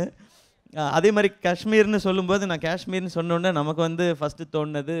நான். அதே மாதிரி காஷ்மீர்னு சொல்லும்போது, நான் காஷ்மீர்னு சொன்னோன்னே நமக்கு வந்து ஃபஸ்ட்டு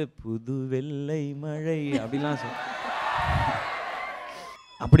தோணுனது புது வெள்ளை மழை அப்படிலாம்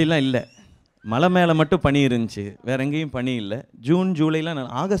அப்படிலாம் இல்லை. மலை மேலே மட்டும் பனி இருந்துச்சு, வேறு எங்கேயும் பனி இல்லை. ஜூன் ஜூலைலாம்,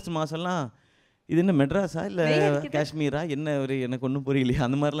 ஆகஸ்ட் மாதம்லாம் இது என்ன மெட்ராஸா இல்லை காஷ்மீரா என்ன ஒரு எனக்கு ஒன்றும் புரியலையே,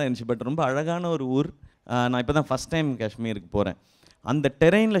 அந்த மாதிரிலாம் இருந்துச்சு. பட் ரொம்ப அழகான ஒரு ஊர். நான் இப்போ தான் ஃபஸ்ட் டைம் காஷ்மீருக்கு போகிறேன். அந்த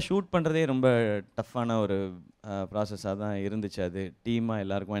டெரெயினில் ஷூட் பண்ணுறதே ரொம்ப டஃப்பான ஒரு ப்ராசஸாக தான் இருந்துச்சு. அது டீமாக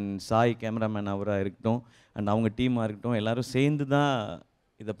எல்லாருக்கும் அண்ட் சாய் கேமராமேன் அவராக இருக்கட்டும் அண்ட் அவங்க டீமாக இருக்கட்டும் எல்லோரும் சேர்ந்து தான்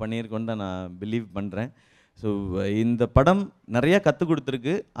இதை பண்ணியிருக்கோன்னு தான் நான் பிலீவ் பண்ணுறேன். ஸோ இந்த படம் நிறையா கற்றுக்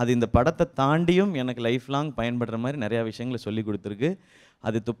கொடுத்துருக்கு. அது இந்த படத்தை தாண்டியும் எனக்கு லைஃப் லாங் பயன்படுற மாதிரி நிறையா விஷயங்களை சொல்லி கொடுத்துருக்கு.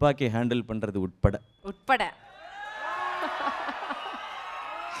 அது துப்பாக்கி ஹேண்டில் பண்ணுறது உட்பட.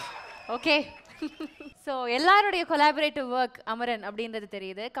 ஓகே. ஸோ எல்லாருடைய கொலாபரேட்டிவ் ஒர்க் அமரன் அப்படின்றது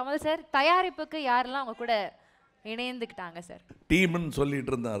தெரியுது. கமல் சார் தயாரிப்புக்கு யாரெல்லாம் அவங்க கூட இணைந்துக்கிட்டாங்க சார்? டீம்னு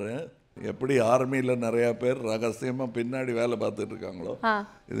சொல்லிட்டு இருந்தாரு. எப்படி ஆர்மியில் நிறையா பேர் ரகசியமாக பின்னாடி வேலை பார்த்துட்டு இருக்காங்களோ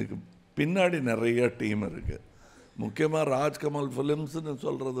இதுக்கு பின்னாடி நிறைய டீம் இருக்குது. முக்கியமாக ராஜ்கமல் ஃபிலிம்ஸ்னு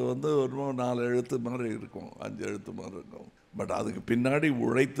சொல்கிறது வந்து ஒரு 4 எழுத்து மாதிரி இருக்கும், 5 எழுத்து மாதிரி இருக்கும். பட் அதுக்கு பின்னாடி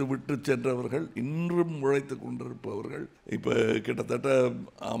உழைத்து விட்டு சென்றவர்கள், இன்றும் உழைத்து கொண்டிருப்பவர்கள். இப்போ கிட்டத்தட்ட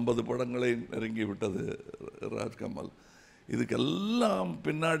 50 படங்களை நெருங்கி விட்டது ராஜ்கமல். இதுக்கெல்லாம்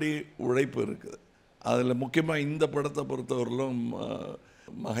பின்னாடி உழைப்பு இருக்குது. அதில் முக்கியமாக இந்த படத்தை பொறுத்தவரையிலும்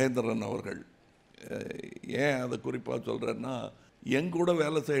மகேந்திரன் அவர்கள். ஏன் அதை குறிப்பாக சொல்கிறேன்னா, என் கூட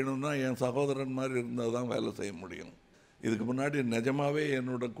வேலை செய்யணும்னா என் சகோதரன் மாதிரி இருந்தால் தான் வேலை செய்ய முடியும். இதுக்கு முன்னாடி நிஜமாகவே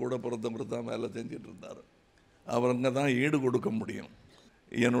என்னோட கூட பிறந்தவர் தான் வேலை செஞ்சிட்டு இருந்தார். அவருங்க தான் ஈடு கொடுக்க முடியும்.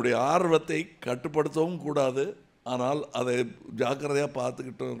 என்னுடைய ஆர்வத்தை கட்டுப்படுத்தவும் கூடாது, ஆனால் அதை ஜாக்கிரதையாக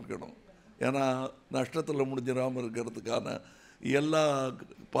பார்த்துக்கிட்டும் இருக்கணும். ஏன்னா நஷ்டத்தில் முடிஞ்சிடாமல் இருக்கிறதுக்கான எல்லா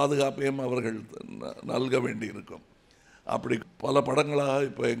பாதுகாப்பையும் அவர்கள் நல்க வேண்டி இருக்கும். அப்படி பல படங்களாக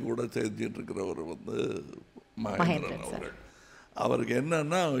இப்போ என் கூட செஞ்சிட்ருக்கிறவர் வந்து மகேந்திரன் அவர்கள். அவருக்கு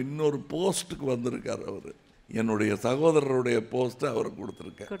என்னன்னா இன்னொரு போஸ்ட்டுக்கு வந்திருக்கார். அவர் என்னுடைய சகோதரருடைய போஸ்ட்டை அவர்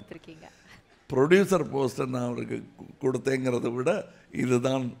கொடுத்துருக்கீங்க. ப்ரொடியூசர் போஸ்ட்டை நான் அவருக்கு கொடுத்தேங்கிறத விட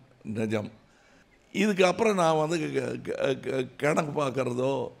இதுதான் நிஜம். இதுக்கப்புறம் நான் வந்து கணக்கு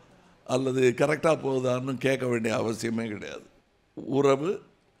பார்க்குறதோ அல்லது கரெக்டாக போகுதான்னு கேட்க வேண்டிய அவசியமே கிடையாது. உறவு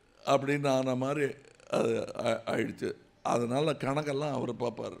அப்படின்னு ஆன மாதிரி அது ஆயிடுச்சு. அதனால் கணக்கெல்லாம் அவர்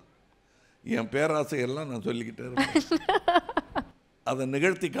பார்ப்பார். என் பேராசையெல்லாம் நான் சொல்லிக்கிட்டே இருப்பேன். அதை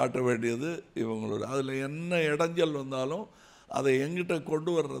நிகழ்த்தி காட்ட வேண்டியது இவங்களோட. அதில் என்ன இடைஞ்சல் வந்தாலும் அதை எங்கிட்ட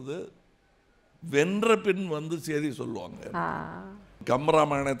கொண்டு வர்றது, வென்ற பின் வந்து செய்தி சொல்லுவாங்க.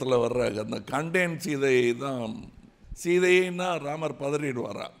 கம்பராமாயணத்தில் வர்ற அந்த கண்டேன் சீதை தான். சீதைன்னா ராமர்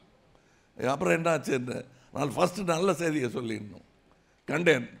பதறிடுவாரா, அப்புறம் என்னாச்சுன்னு நான் ஃபஸ்ட்டு நல்ல செய்தியை சொல்லிடணும்.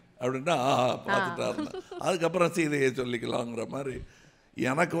 கண்டேன் அப்படின்னா பார்த்துட்டாருன்னா அதுக்கப்புறம் சீதையை சொல்லிக்கலாங்கிற மாதிரி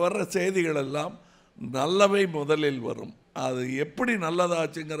எனக்கு வர்ற செய்திகள் எல்லாம் நல்லவை முதலில் வரும். அது எப்படி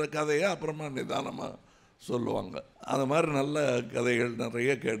நல்லதாச்சுங்கிற கதையை அப்புறமா நிதானமாக சொல்லுவாங்க. அது மாதிரி நல்ல கதைகள்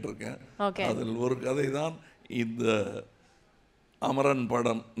நிறைய கேட்டிருக்கேன். அதில் ஒரு கதை தான் இந்த அமரன்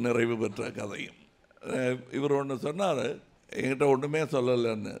படம் நிறைவு பெற்ற கதையும். இவர் ஒன்று சொன்னார், என்கிட்ட ஒன்றுமே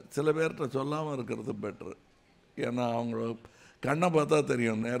சொல்லலைன்னு. சில பேர்கிட்ட சொல்லாமல் இருக்கிறது பெட்ரு. ஏன்னா அவங்க கண்ணை பார்த்தா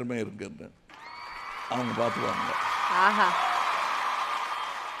தெரியும் நேர்மை இருக்குன்னு, அவங்க பார்த்துவாங்க.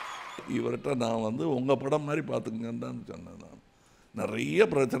 இவர்கிட்ட நான் வந்து உங்கள் படம் மாதிரி பார்த்துங்கன்னு தான் சொன்னேன். நான் நிறைய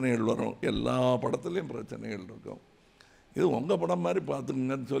பிரச்சனைகள் வரும், எல்லா படத்துலேயும் பிரச்சனைகள் இருக்கும். இது உங்கள் படம் மாதிரி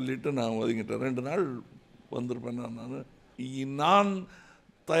பார்த்துங்கன்னு சொல்லிவிட்டு நான் ஒதுங்கிட்டேன். 2 நாள் வந்திருப்பேன். நான்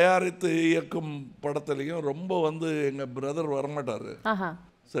தயாரித்து இயக்கும் படத்துலேயும் ரொம்ப வந்து எங்கள் பிரதர் வரமாட்டார்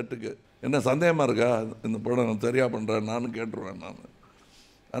செட்டுக்கு. என்ன சந்தேகமாக இருக்கா இந்த படம் சரியாக பண்ணுறேன் நானும் கேட்டுருவேன். நான்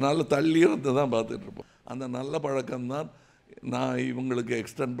அதனால் தள்ளி இருந்து தான் பார்த்துட்ருப்போம். அந்த நல்ல பழக்கம்தான் நான் இவங்களுக்கு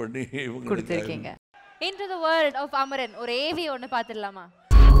எக்ஸ்டெண்ட் பண்ணி கொடுத்துருக்கீங்க. Into the world of Amaran ஒரு ஏவி ஒன்று பார்த்துடலாமா?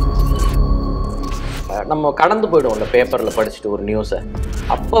 நம்ம கடந்து போய்டும் அந்த பேப்பரில் படிச்சுட்டு ஒரு நியூஸை.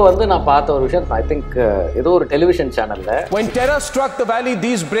 அப்போ வந்து நான் பார்த்த ஒரு விஷயம், ஐ திங்க் ஏதோ ஒரு டெலிவிஷன் சேனலில், When terror struck the valley,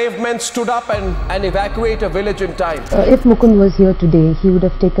 these brave men stood up and evacuate a village in time. If Mukund was here today, he would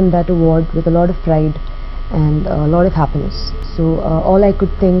have taken that award with a lot of pride and a lot of happiness. So all I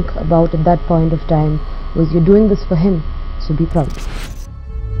could think about at that point of time was, you're doing this for him, so be proud.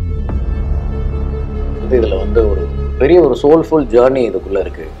 இதில் வந்து ஒரு பெரிய ஒரு soulful journey இதுக்குள்ளே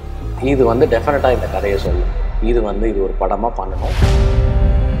இருக்குது. இது வந்து டெஃபினட்டாக இந்த கதையை சொல்லும். இது வந்து இது ஒரு படமாக பண்ணணும்.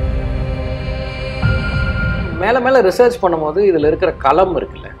 மேலே ரிசர்ச் பண்ணும்போது இதில் இருக்கிற களம்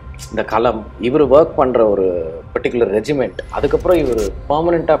இருக்குல்ல, இந்த களம், இவர் ஒர்க் பண்ணுற ஒரு பர்டிகுலர் ரெஜிமெண்ட், அதுக்கப்புறம் இவர்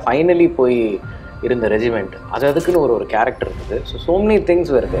பர்மனெண்ட்டாக ஃபைனலி போய் இருந்த ரெஜிமெண்ட், அதுக்குன்னு ஒரு கேரக்டர் இருக்குது. ஸோ மெனி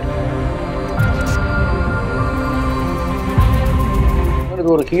திங்ஸ் வருது.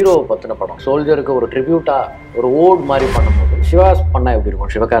 இது ஒரு ஹீரோவை பற்றின படம். சோல்ஜருக்கு ஒரு ட்ரிபியூட்டாக ஒரு ஓட் மாதிரி பண்ணும்போது சிவாஸ் பண்ணால் எப்படி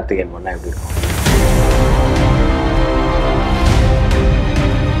இருக்கும், சிவகார்த்திகேயன் பண்ணால் எப்படி இருக்கும்.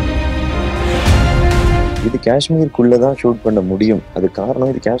 இது காஷ்மீருக்குள்ளே தான் ஷூட் பண்ண முடியும். அது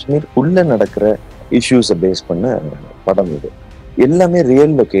காரணம், இது காஷ்மீருக்குள்ளே நடக்கிற இஷ்யூஸை பேஸ் பண்ண படம் இது. எல்லாமே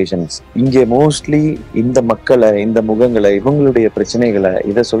ரியல் லொகேஷன்ஸ். இங்கே மோஸ்ட்லி இந்த மக்களை, இந்த முகங்களை, இவங்களுடைய பிரச்சனைகளை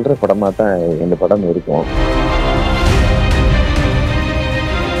இதை சொல்ற படமா தான் இந்த படம் இருக்கும்.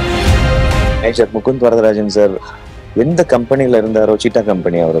 மேஜர் முகுந்த் வரதராஜன் சார் எந்த கம்பெனில இருந்தாரோ, சீட்டா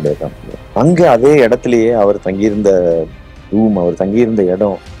கம்பெனி அவருடைய கம்பெனி, அங்க அதே இடத்துலயே அவர் தங்கியிருந்த ரூம், அவர் தங்கியிருந்த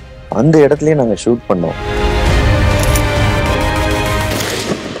இடம், அந்த இடத்துலயே நாங்க ஷூட் பண்ணோம்.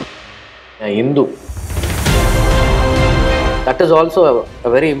 Hindu, that is also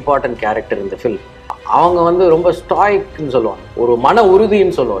a very important character in the film. அவங்க வந்து ரொம்ப ஸ்டாய்க்னு சொல்லுவாங்க, ஒரு மன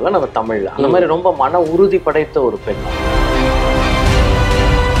உறுதின்னு சொல்லுவோம்ல நம்ம தமிழ்ல, அந்த மாதிரி ரொம்ப மன உறுதி படைத்த ஒரு பெண்.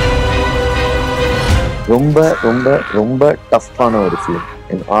 ரொம்ப ரொம்ப ரொம்ப டஃப்பான ஒரு ஃபிலிம்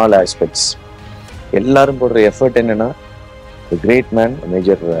இன் ஆல் ஆஸ்பெக்ட்ஸ். எல்லாரும் போடுற எஃபர்ட் என்னன்னா, great man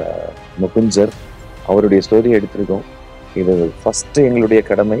major Mukund sir அவருடைய ஸ்டோரி எடுத்திருக்கோம். இது ஃபர்ஸ்ட் எங்களுடைய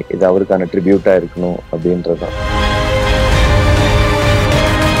கடமை, இது அவருக்கான ட்ரிபியூட்டா இருக்கணும் அப்படின்றதான்.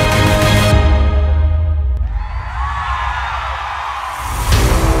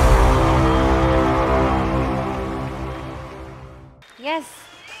 Yes.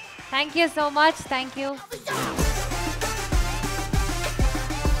 Thank you so much. Thank you.